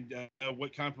that end,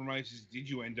 what compromises did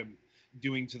you end up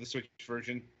doing to the Switch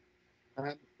version?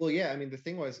 Well, yeah, I mean, the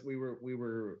thing was,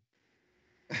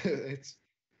 it's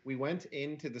we went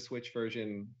into the Switch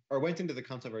version, or went into the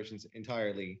console versions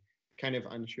entirely, kind of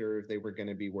unsure if they were going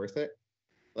to be worth it.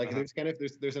 Like there's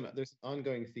an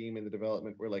ongoing theme in the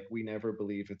development where like we never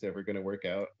believe it's ever going to work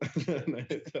out, and then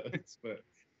it does. But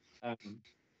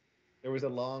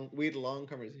we had long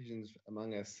conversations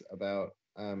among us about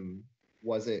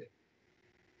was it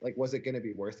going to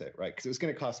be worth it, right? Because it was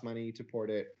going to cost money to port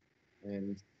it,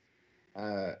 and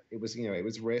it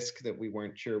was risk that we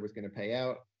weren't sure was going to pay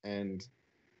out. And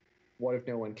what if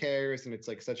no one cares? And it's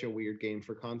like such a weird game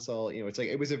for console. It's like,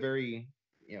 it was a very,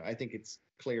 I think it's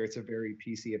clear it's a very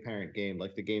PC apparent game.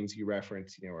 Like the games you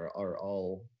reference, are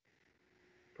all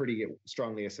pretty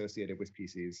strongly associated with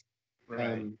PCs.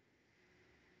 Right.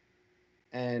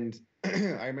 And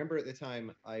I remember at the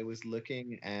time I was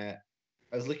looking at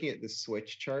the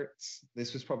Switch charts.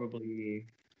 This was probably,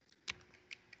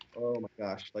 oh my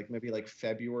gosh, like maybe like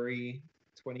February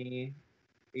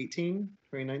 2018,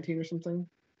 2019 or something.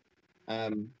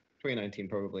 2019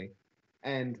 probably.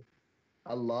 And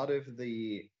a lot of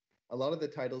the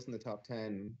titles in the top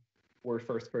 10 were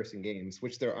first person games,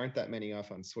 which there aren't that many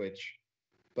of on Switch.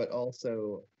 But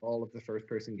also all of the first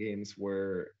person games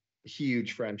were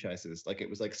huge franchises. Like it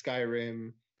was like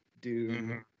Skyrim,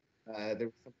 Doom. Mm-hmm. There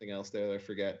was something else there that I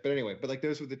forget. But anyway, like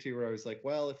those were the two where I was like,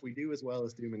 well, if we do as well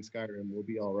as Doom and Skyrim, we'll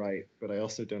be all right. But I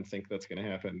also don't think that's going to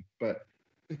happen. But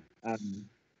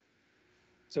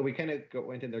so we kind of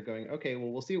went in there going, okay, well,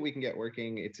 we'll see what we can get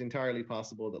working. It's entirely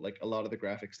possible that like a lot of the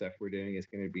graphic stuff we're doing is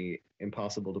going to be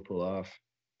impossible to pull off.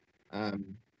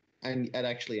 And it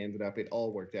actually ended up, it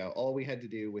all worked out. All we had to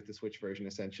do with the Switch version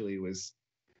essentially was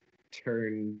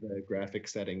turn the graphic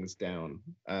settings down.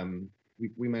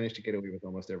 We managed to get away with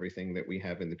almost everything that we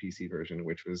have in the PC version,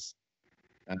 which was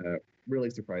really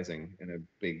surprising, and a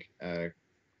big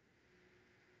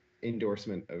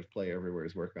endorsement of Play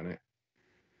Everywhere's work on it.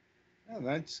 Oh,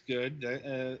 that's good.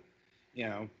 The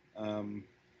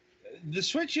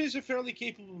Switch is a fairly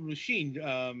capable machine,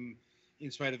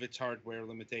 in spite of its hardware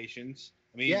limitations.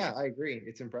 I mean, yeah, I agree.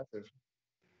 It's impressive.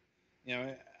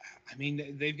 I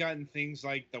mean, they've gotten things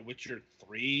like The Witcher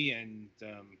 3 and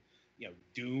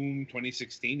Doom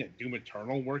 2016, Doom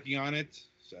Eternal working on it.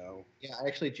 So yeah, I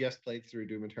actually just played through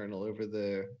Doom Eternal over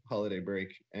the holiday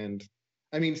break, and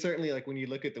I mean, certainly, like when you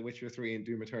look at The Witcher 3 and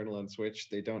Doom Eternal on Switch,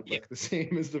 they don't look the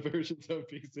same as the versions on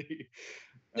PC.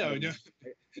 No, Um, no,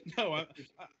 no.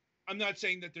 I'm not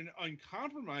saying that they're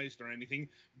uncompromised or anything,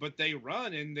 but they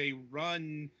run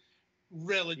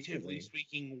relatively Evenly.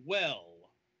 speaking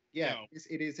well. Yeah,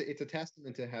 it's a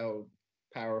testament to how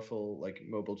powerful like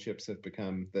mobile chips have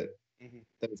become that Mhm.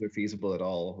 those are feasible at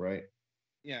all, right?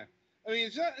 Yeah. I mean,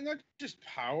 it's not just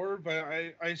power, but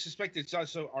I suspect it's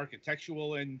also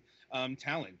architectural and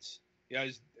talent. Yeah,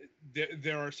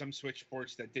 there are some Switch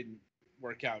ports that didn't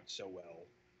work out so well.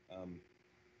 Um,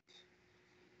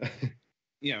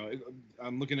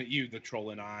 I'm looking at you, the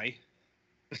troll and I.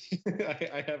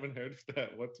 I haven't heard of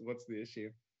that. What's the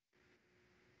issue?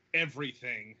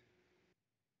 Everything.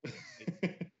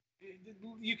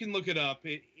 You can look it up.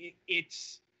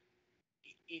 It's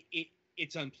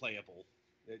unplayable.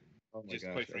 Oh my Just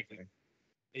gosh, quite frankly,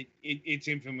 okay. it's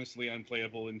infamously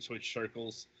unplayable in Switch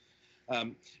circles.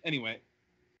 Anyway,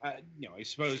 I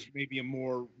suppose maybe a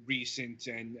more recent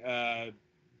and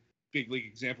big league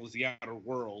example is the Outer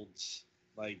Worlds.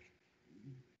 Like,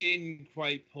 didn't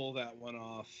quite pull that one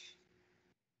off.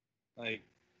 Like,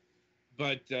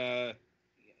 but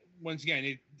once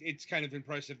again, it's kind of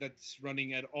impressive that's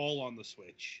running at all on the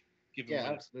Switch. Given Yeah,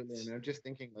 what absolutely. I mean, I'm just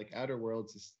thinking like Outer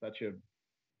Worlds is such a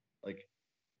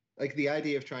like the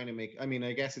idea of trying to make. I mean,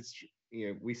 I guess it's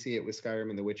we see it with Skyrim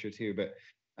and The Witcher too, but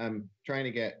trying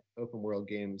to get open world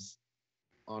games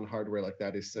on hardware like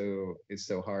that is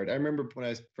so hard. I remember when I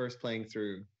was first playing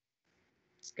through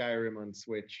Skyrim on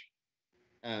Switch.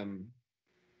 Um,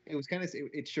 it was kind of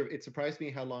it surprised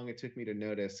me how long it took me to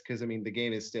notice because I mean the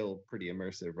game is still pretty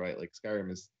immersive, right? Like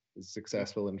Skyrim is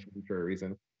successful and for a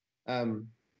reason. Um,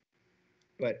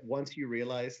 but once you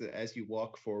realize that as you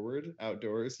walk forward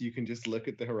outdoors, you can just look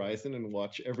at the horizon and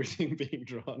watch everything being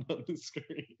drawn on the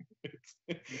screen. It's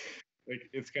like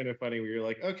it's kind of funny where you're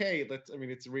like, okay, let's. I mean,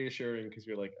 it's reassuring because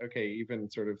you're like, okay, even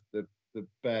sort of the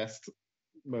best,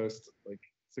 most like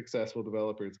successful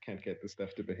developers can't get the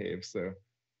stuff to behave. So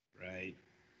right.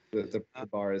 the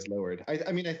bar is lowered.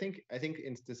 I mean, I think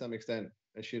to some extent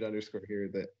I should underscore here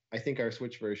that I think our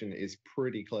Switch version is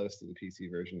pretty close to the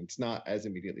PC version. It's not as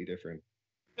immediately different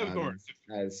Of course.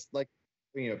 as like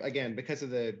again because of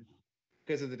the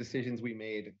decisions we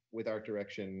made with art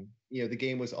direction. The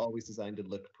game was always designed to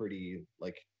look pretty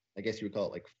like I guess you would call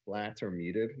it like flat or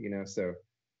muted. So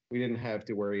we didn't have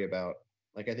to worry about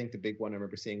like I think the big one I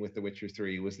remember seeing with The Witcher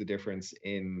 3 was the difference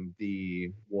in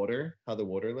the water, how the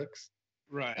water looks.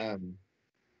 Right. Um,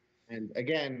 and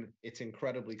again, it's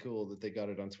incredibly cool that they got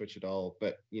it on Switch at all.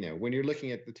 But when you're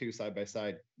looking at the two side by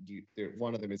side,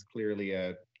 one of them is clearly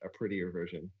a prettier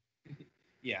version.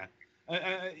 Yeah.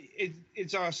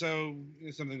 It's also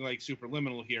something like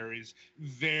Superliminal here is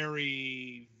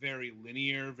very, very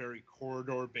linear, very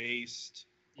corridor based.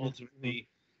 Ultimately,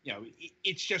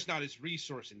 it's just not as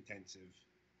resource intensive.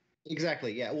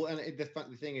 Exactly. Yeah. Well, and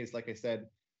the thing is, like I said,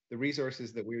 the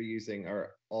resources that we're using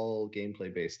are all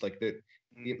gameplay based. Like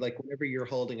whenever you're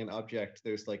holding an object,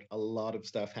 there's like a lot of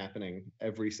stuff happening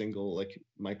every single like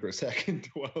microsecond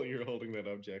while you're holding that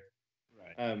object.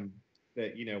 Right.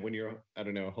 That when you're I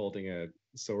don't know holding a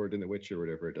sword in The Witcher or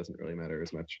whatever, it doesn't really matter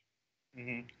as much.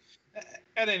 Mm-hmm.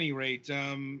 At any rate,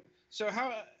 so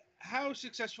how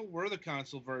successful were the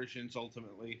console versions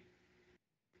ultimately?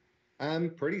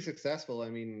 Pretty successful. I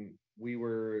mean, we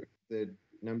were the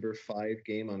number 5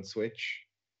 game on Switch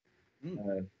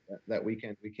that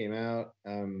weekend we came out.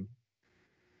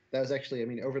 That was actually, I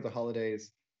mean, over the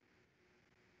holidays.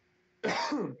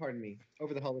 Pardon me.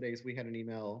 Over the holidays, we had an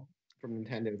email from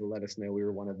Nintendo to let us know we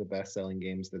were one of the best-selling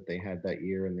games that they had that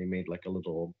year, and they made like a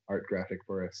little art graphic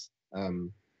for us.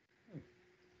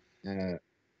 Uh,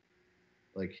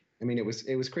 like, I mean, it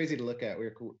was crazy to look at.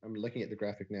 I'm looking at the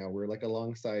graphic now. We're like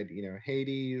alongside,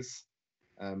 Hades,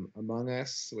 Among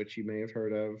Us, which you may have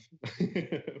heard of.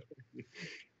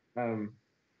 um,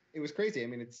 it was crazy. I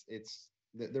mean, it's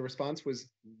the response was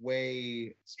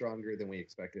way stronger than we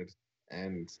expected,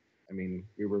 and I mean,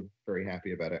 we were very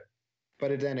happy about it.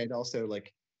 But then it also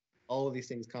like all of these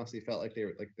things constantly felt like they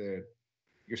were like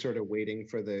you're sort of waiting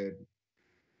for the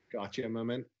gotcha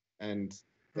moment, and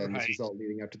then this Right. was all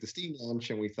leading up to the Steam launch,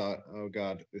 and we thought, oh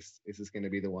god, this is going to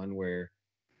be the one where,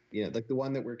 like the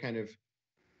one that we're kind of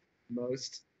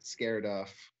most scared of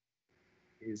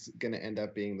is going to end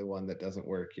up being the one that doesn't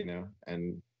work,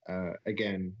 And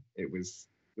again,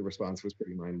 the response was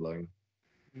pretty mind blowing.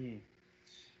 Hmm.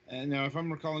 And now, if I'm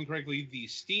recalling correctly, the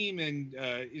Steam and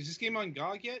is this game on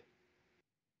GOG yet?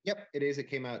 Yep, it is. It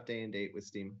came out day and date with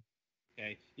Steam.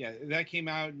 Okay, yeah, that came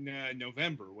out in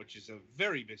November, which is a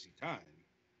very busy time.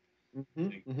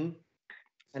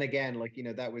 And again, like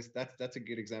that's a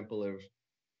good example of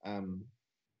um,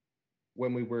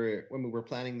 when we were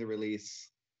planning the release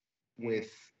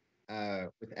with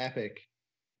with Epic,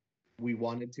 we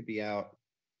wanted to be out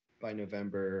by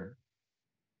November.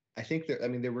 I think that, I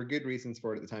mean, there were good reasons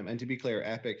for it at the time. And to be clear,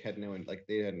 Epic had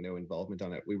they had no involvement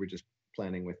on it. We were just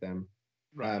planning with them.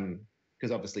 Right.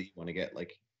 Because obviously you want to get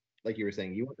like you were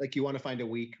saying, you want to find a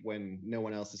week when no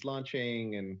one else is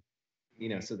launching, and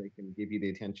so they can give you the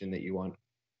attention that you want.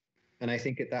 And I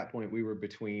think at that point we were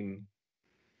between,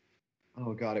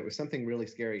 oh God, it was something really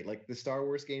scary. Like the Star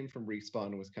Wars game from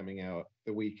Respawn was coming out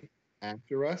the week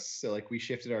after us. So like we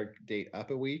shifted our date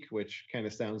up a week, which kind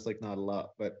of sounds like not a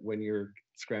lot, but when you're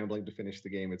scrambling to finish the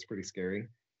game, it's pretty scary.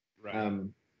 Right.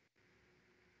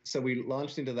 So we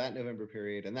launched into that November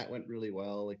period, and that went really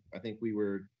well. Like I think we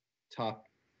were top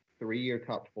 3 or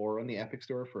top 4 on the Epic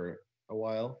Store for a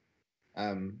while.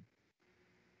 And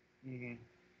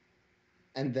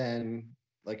then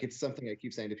like it's something I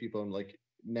keep saying to people. I'm like,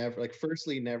 never, like,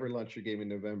 firstly, never launch your game in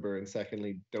November, and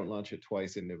secondly, don't launch it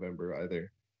twice in November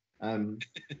either.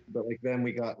 But like then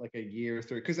we got like a year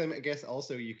through, because I guess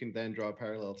also you can then draw a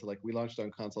parallel to like we launched on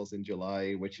consoles in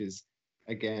July, which is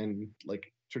again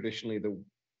like traditionally the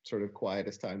sort of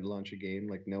quietest time to launch a game.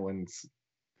 Like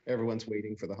everyone's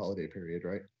waiting for the holiday period,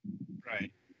 right?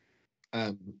 Right.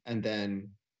 And then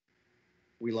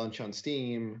we launch on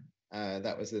Steam.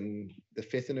 That was in the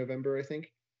 5th of November, I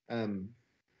think.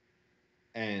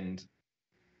 And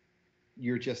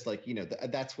you're just like,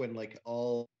 that's when like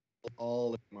all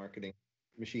the marketing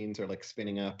machines are like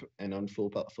spinning up and on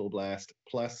full blast.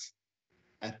 Plus,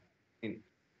 I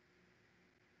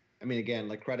mean, again,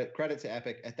 like credit to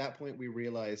Epic. At that point, we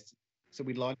realized, so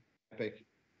we launched Epic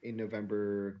in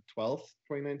November 12th,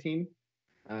 2019.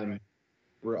 Right.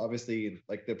 Where obviously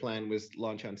like the plan was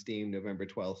launch on Steam November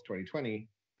 12th, 2020.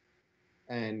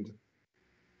 And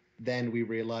then we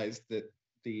realized that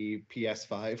the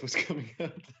PS5 was coming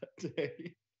out that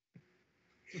day.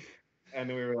 And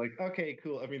we were like, okay,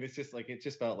 cool. I mean, it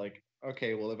just felt like,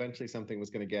 okay, well, eventually something was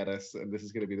going to get us, and this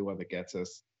is going to be the one that gets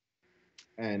us.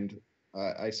 And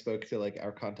I spoke to like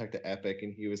our contact at Epic,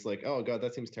 and he was like, oh God,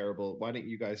 that seems terrible. Why don't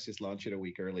you guys just launch it a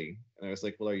week early? And I was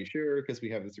like, well, are you sure? Because we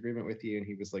have this agreement with you. And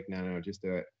he was like, no, just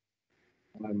do it.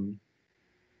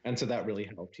 And so that really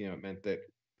helped. It meant that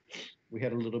we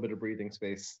had a little bit of breathing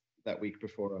space that week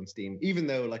before on Steam, even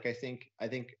though like I think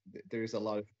there's a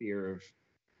lot of fear of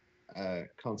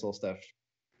console stuff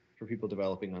for people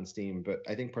developing on Steam, but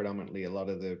I think predominantly a lot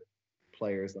of the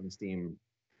players on Steam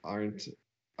aren't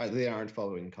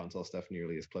following console stuff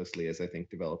nearly as closely as I think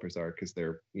developers are, because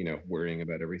they're worrying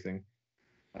about everything.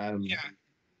 Yeah.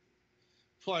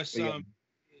 Plus, yeah.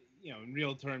 In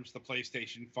real terms, the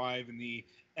PlayStation 5 and the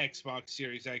Xbox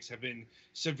Series X have been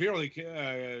severely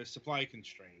supply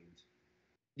constrained.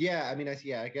 Yeah, I mean,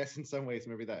 I guess in some ways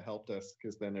maybe that helped us,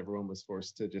 because then everyone was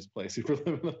forced to just play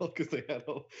Superliminal because they had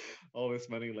all this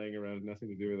money laying around and nothing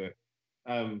to do with it.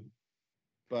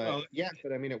 But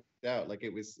I mean, it worked out. Like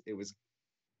it was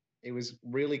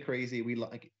really crazy. We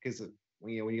like, because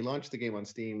when you launch the game on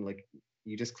Steam, like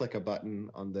you just click a button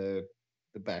on the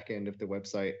back end of the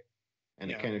website, and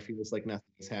it kind of feels like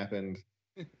nothing has happened.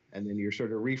 And then you're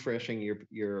sort of refreshing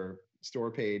your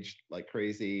store page like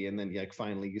crazy, and then like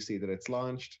finally you see that it's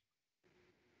launched,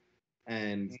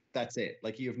 and that's it.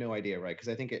 Like you have no idea, right? Because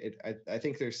I think I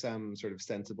think there's some sort of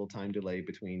sensible time delay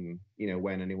between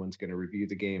when anyone's going to review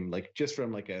the game, like just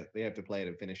from like they have to play it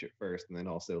and finish it first, and then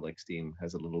also like Steam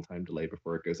has a little time delay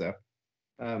before it goes up.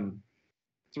 So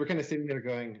we're kind of sitting there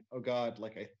going, oh God,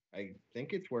 like I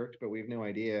think it's worked, but we have no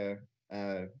idea.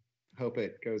 Hope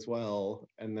it goes well.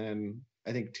 And then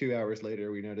I think 2 hours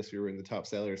later, we noticed we were in the top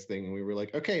sellers thing, and we were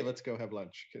like, okay, let's go have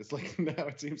lunch, because like now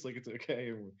it seems like it's okay,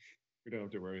 and we don't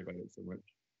have to worry about it so much.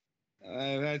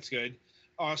 That's good.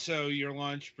 Also, your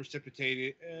launch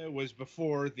precipitated was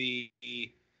before the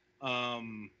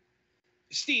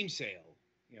Steam sale.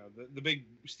 The big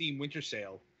Steam winter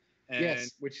sale. And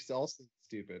yes, which is also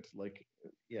stupid. Like,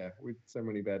 yeah, so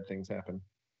many bad things happen.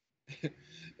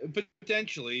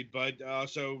 Potentially, but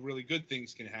also really good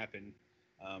things can happen.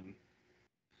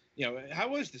 How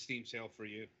was the Steam sale for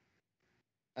you?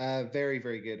 Very,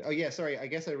 very good. Oh yeah, sorry. I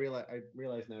guess I realize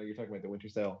now you're talking about the winter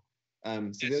sale.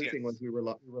 So the other thing was we were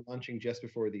launching just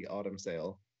before the autumn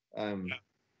sale.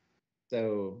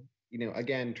 So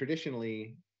again,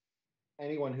 traditionally,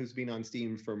 anyone who's been on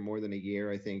Steam for more than a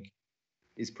year, I think,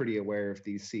 is pretty aware of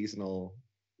these seasonal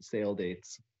sale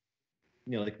dates.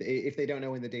 Like if they don't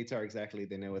know when the dates are exactly,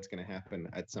 they know what's going to happen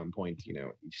at some point,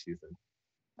 each season.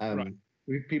 Right.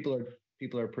 People are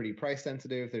people are pretty price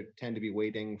sensitive. They tend to be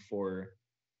waiting for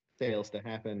sales to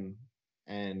happen.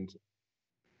 And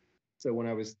so when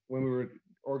we were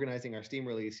organizing our Steam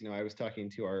release, I was talking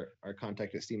to our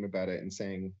contact at Steam about it and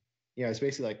saying, it's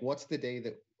basically like, what's the day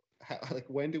that, like,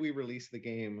 when do we release the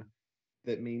game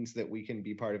that means that we can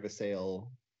be part of a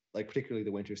sale, like particularly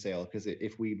the winter sale? Because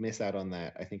if we miss out on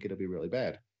that, I think it'll be really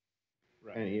bad.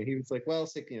 Right. And he was like, well,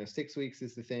 6 weeks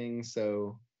is the thing.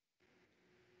 So,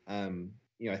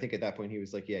 I think at that point he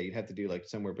was like, yeah, you'd have to do like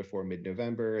somewhere before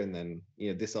mid-November, and then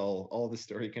this all the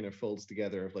story kind of folds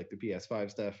together of like the PS5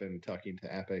 stuff and talking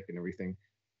to Epic and everything.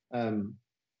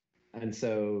 And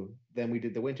so then we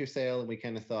did the winter sale, and we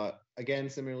kind of thought again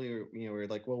similarly, we're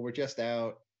like, well, we're just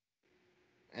out,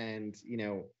 and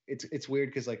it's weird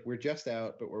because like we're just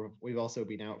out, but we've also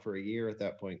been out for a year at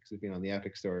that point because we've been on the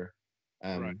Epic Store.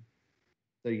 Right.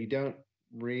 So you don't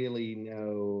really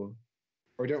know,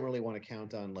 or don't really want to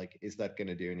count on like, is that going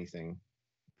to do anything?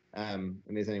 And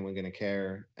is anyone going to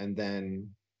care? And then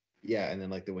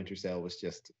like the winter sale was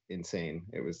just insane.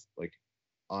 It was like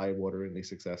eye-wateringly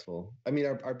successful. I mean,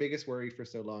 our biggest worry for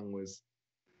so long was,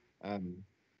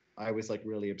 I was like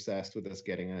really obsessed with us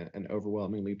getting an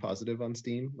overwhelmingly positive on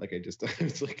Steam. Like I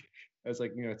was like,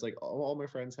 it's like all my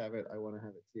friends have it. I want to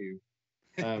have it too.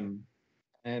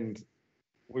 And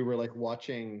we were like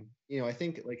watching, I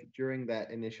think like during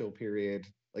that initial period,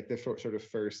 like the sort of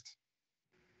first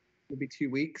maybe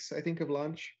 2 weeks, I think, of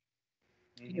launch,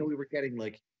 we were getting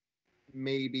like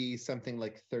maybe something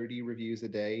like 30 reviews a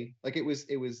day. Like it was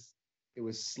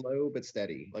slow but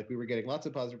steady. Like we were getting lots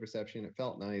of positive reception. It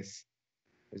felt nice.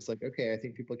 It's like, okay, I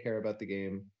think people care about the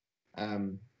game.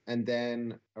 And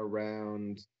then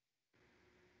around,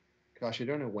 gosh, I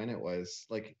don't know when it was,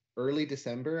 like early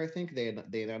December, I think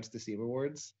they announced the Steam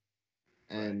Awards,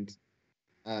 and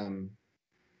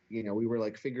we were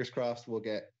like, fingers crossed we'll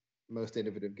get most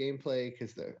innovative gameplay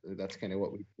because that's kind of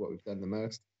what we've done the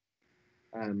most.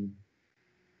 And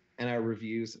our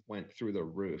reviews went through the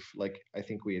roof. Like I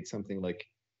think we had something like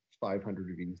 500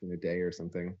 reviews in a day or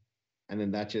something, and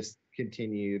then that just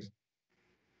continued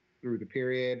through the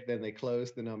period. Then they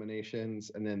closed the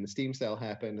nominations, and then the Steam sale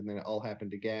happened, and then it all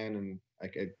happened again. And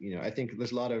I think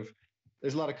there's a lot of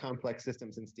complex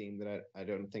systems in Steam that I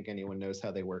don't think anyone knows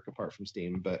how they work apart from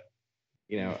Steam. But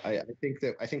I think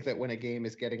that when a game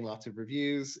is getting lots of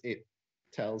reviews, it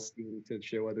tells Steam to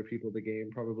show other people the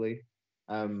game probably.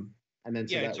 And then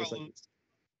so that was like,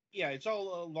 it's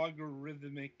all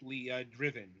logarithmically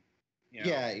driven.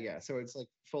 Yeah. So it's like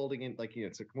folding in, like,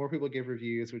 it's like more people give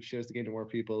reviews, which shows the game to more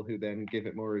people who then give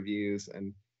it more reviews.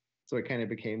 And so it kind of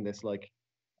became this like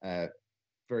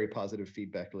very positive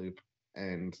feedback loop.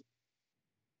 And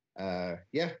so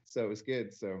it was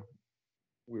good. So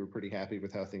we were pretty happy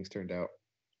with how things turned out.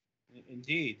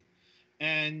 Indeed.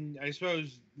 And I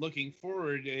suppose looking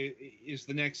forward is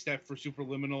the next step for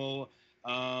Superliminal,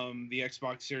 the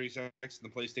Xbox Series X and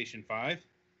the PlayStation 5.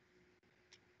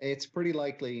 It's pretty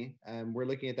likely. We're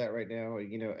looking at that right now.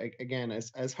 Again,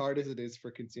 as hard as it is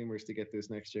for consumers to get those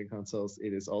next gen consoles,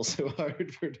 it is also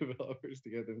hard for developers to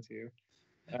get them too.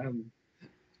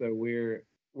 So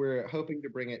we're hoping to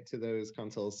bring it to those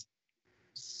consoles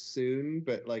soon,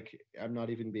 but like I'm not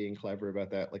even being clever about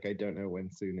that. Like I don't know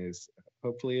when soon is.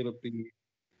 Hopefully it'll be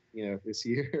this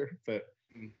year, but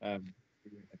I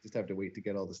just have to wait to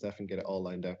get all the stuff and get it all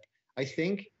lined up. I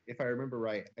think if I remember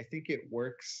right, I think it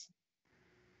works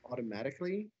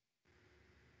automatically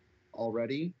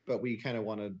already, but we kind of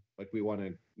want to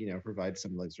provide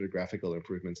some like sort of graphical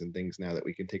improvements and things now that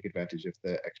we can take advantage of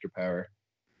the extra power.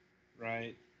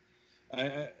 Right.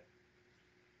 I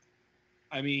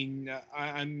mean,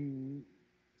 I'm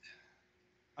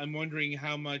wondering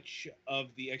how much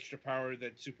of the extra power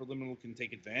that Superliminal can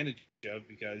take advantage of,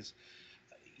 because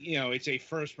it's a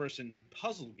first-person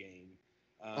puzzle game.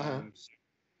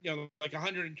 Like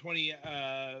 120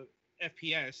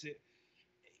 FPS, it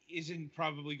isn't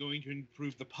probably going to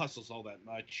improve the puzzles all that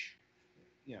much.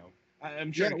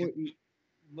 I'm sure it could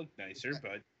look nicer,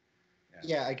 but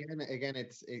again,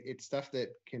 it's stuff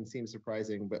that can seem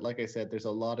surprising, but like I said, there's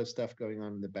a lot of stuff going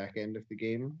on in the back end of the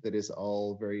game that is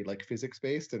all very like physics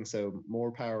based, and so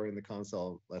more power in the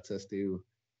console lets us do.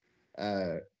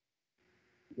 It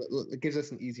gives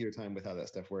us an easier time with how that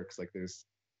stuff works. Like there's,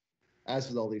 as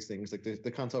with all these things, like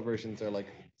the console versions are like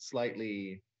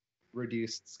slightly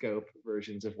reduced scope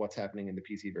versions of what's happening in the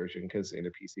PC version, because in a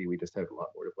PC we just have a lot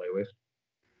more to play with.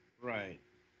 Right.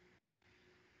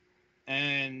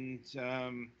 And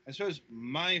I suppose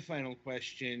my final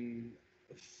question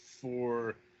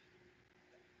for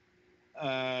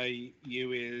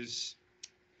you is,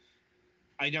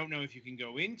 I don't know if you can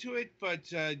go into it, but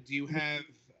do you have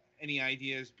any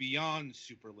ideas beyond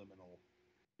Superliminal?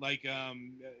 Like,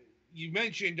 you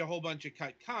mentioned a whole bunch of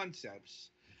cut concepts.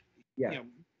 Yeah. You know,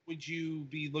 would you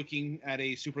be looking at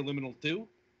a Superliminal 2?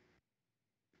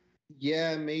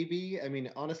 Yeah, maybe. I mean,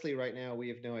 honestly, right now we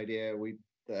have no idea. We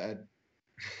uh,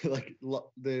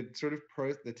 the sort of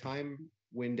the time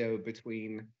window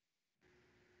between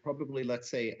probably, let's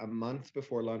say, a month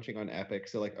before launching on Epic,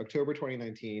 so like October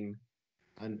 2019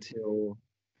 until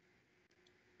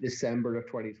December of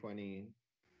 2020,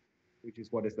 which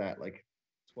is, what is that, like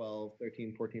 12,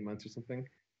 13, 14 months or something.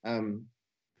 Um,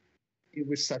 it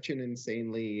was such an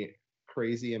insanely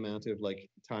crazy amount of like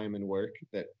time and work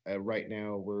that right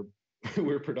now we're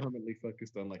we're predominantly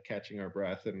focused on like catching our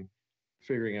breath and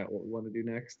figuring out what we want to do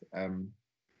next.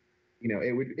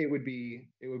 It would be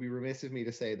remiss of me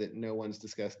to say that no one's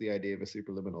discussed the idea of a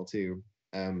superliminal too.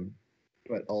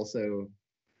 But also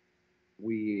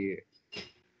we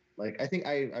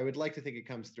I would like to think it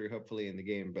comes through hopefully in the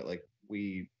game, but like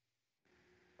we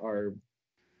are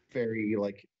very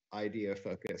like idea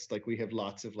focused. Like we have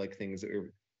lots of like things that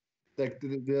are like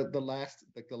the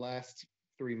last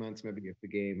 3 months maybe of the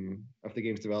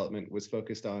game's development was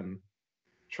focused on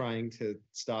trying to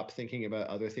stop thinking about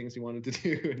other things you wanted to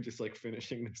do and just like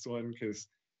finishing this one, because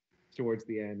towards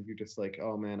the end you're just like,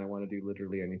 oh man, I want to do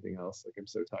literally anything else. Like I'm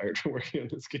so tired from working on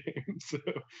this game. So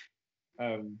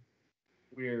um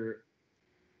we're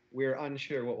we're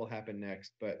unsure what will happen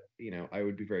next, but I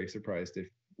would be very surprised if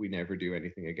we never do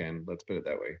anything again. Let's put it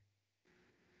that way.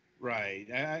 Right.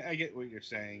 I get what you're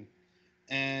saying.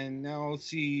 And now I'll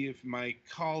see if my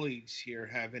colleagues here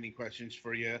have any questions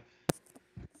for you.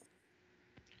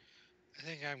 I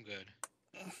think I'm good.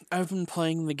 I've been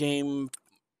playing the game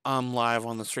live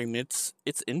on the stream. It's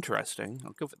interesting.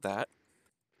 I'll give it that.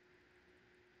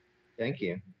 Thank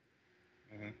you.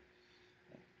 Uh-huh.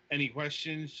 Any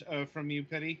questions from you,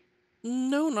 Petty?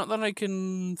 No, not that I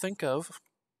can think of.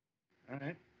 All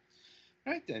right.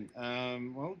 All right, then.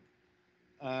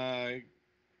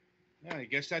 Yeah, I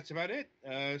guess that's about it.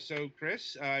 So,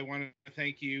 Chris, I want to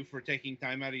thank you for taking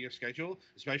time out of your schedule,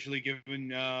 especially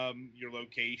given your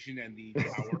location and the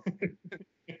hour.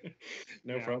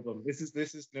 No problem. This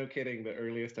is no kidding the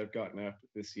earliest I've gotten up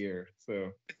this year.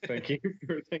 So thank you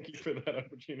for that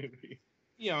opportunity.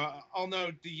 I'll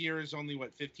note the year is only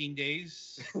 15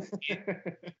 days.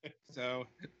 So,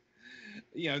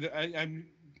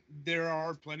 there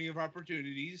are plenty of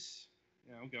opportunities,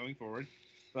 going forward.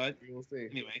 But we'll see.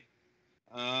 Anyway,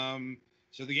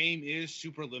 so the game is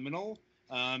Superliminal.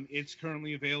 It's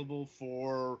currently available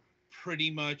for pretty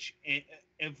much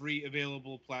every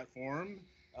available platform.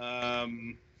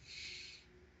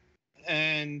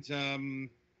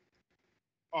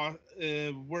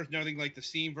 Worth noting, like the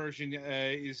Steam version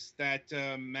is that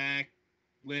Mac,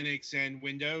 Linux, and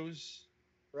Windows.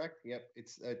 Correct. Yep.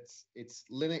 It's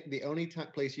Linux. The only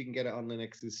place you can get it on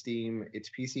Linux is Steam. It's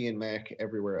PC and Mac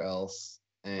everywhere else,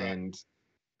 and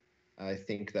I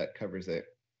think that covers it.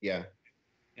 Yeah.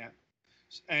 Yeah.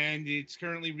 And it's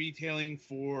currently retailing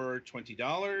for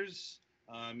 $20.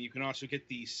 You can also get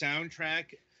the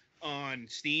soundtrack on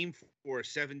Steam for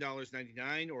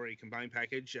 $7.99, or a combined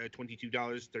package,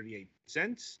 $22.38.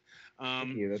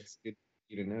 Thank you. That's good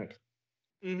to note.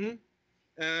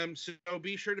 So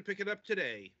be sure to pick it up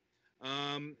today.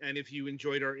 And if you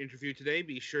enjoyed our interview today,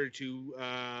 be sure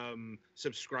to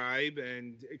subscribe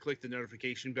and click the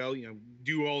notification bell.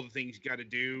 Do all the things you got to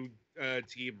do to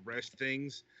keep abreast of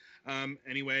things.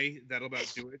 Anyway, that'll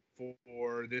about do it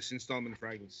for this installment of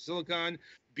Fragments of Silicon.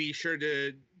 Be sure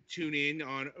to tune in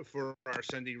for our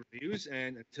Sunday reviews.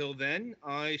 And until then,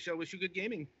 I shall wish you good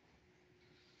gaming.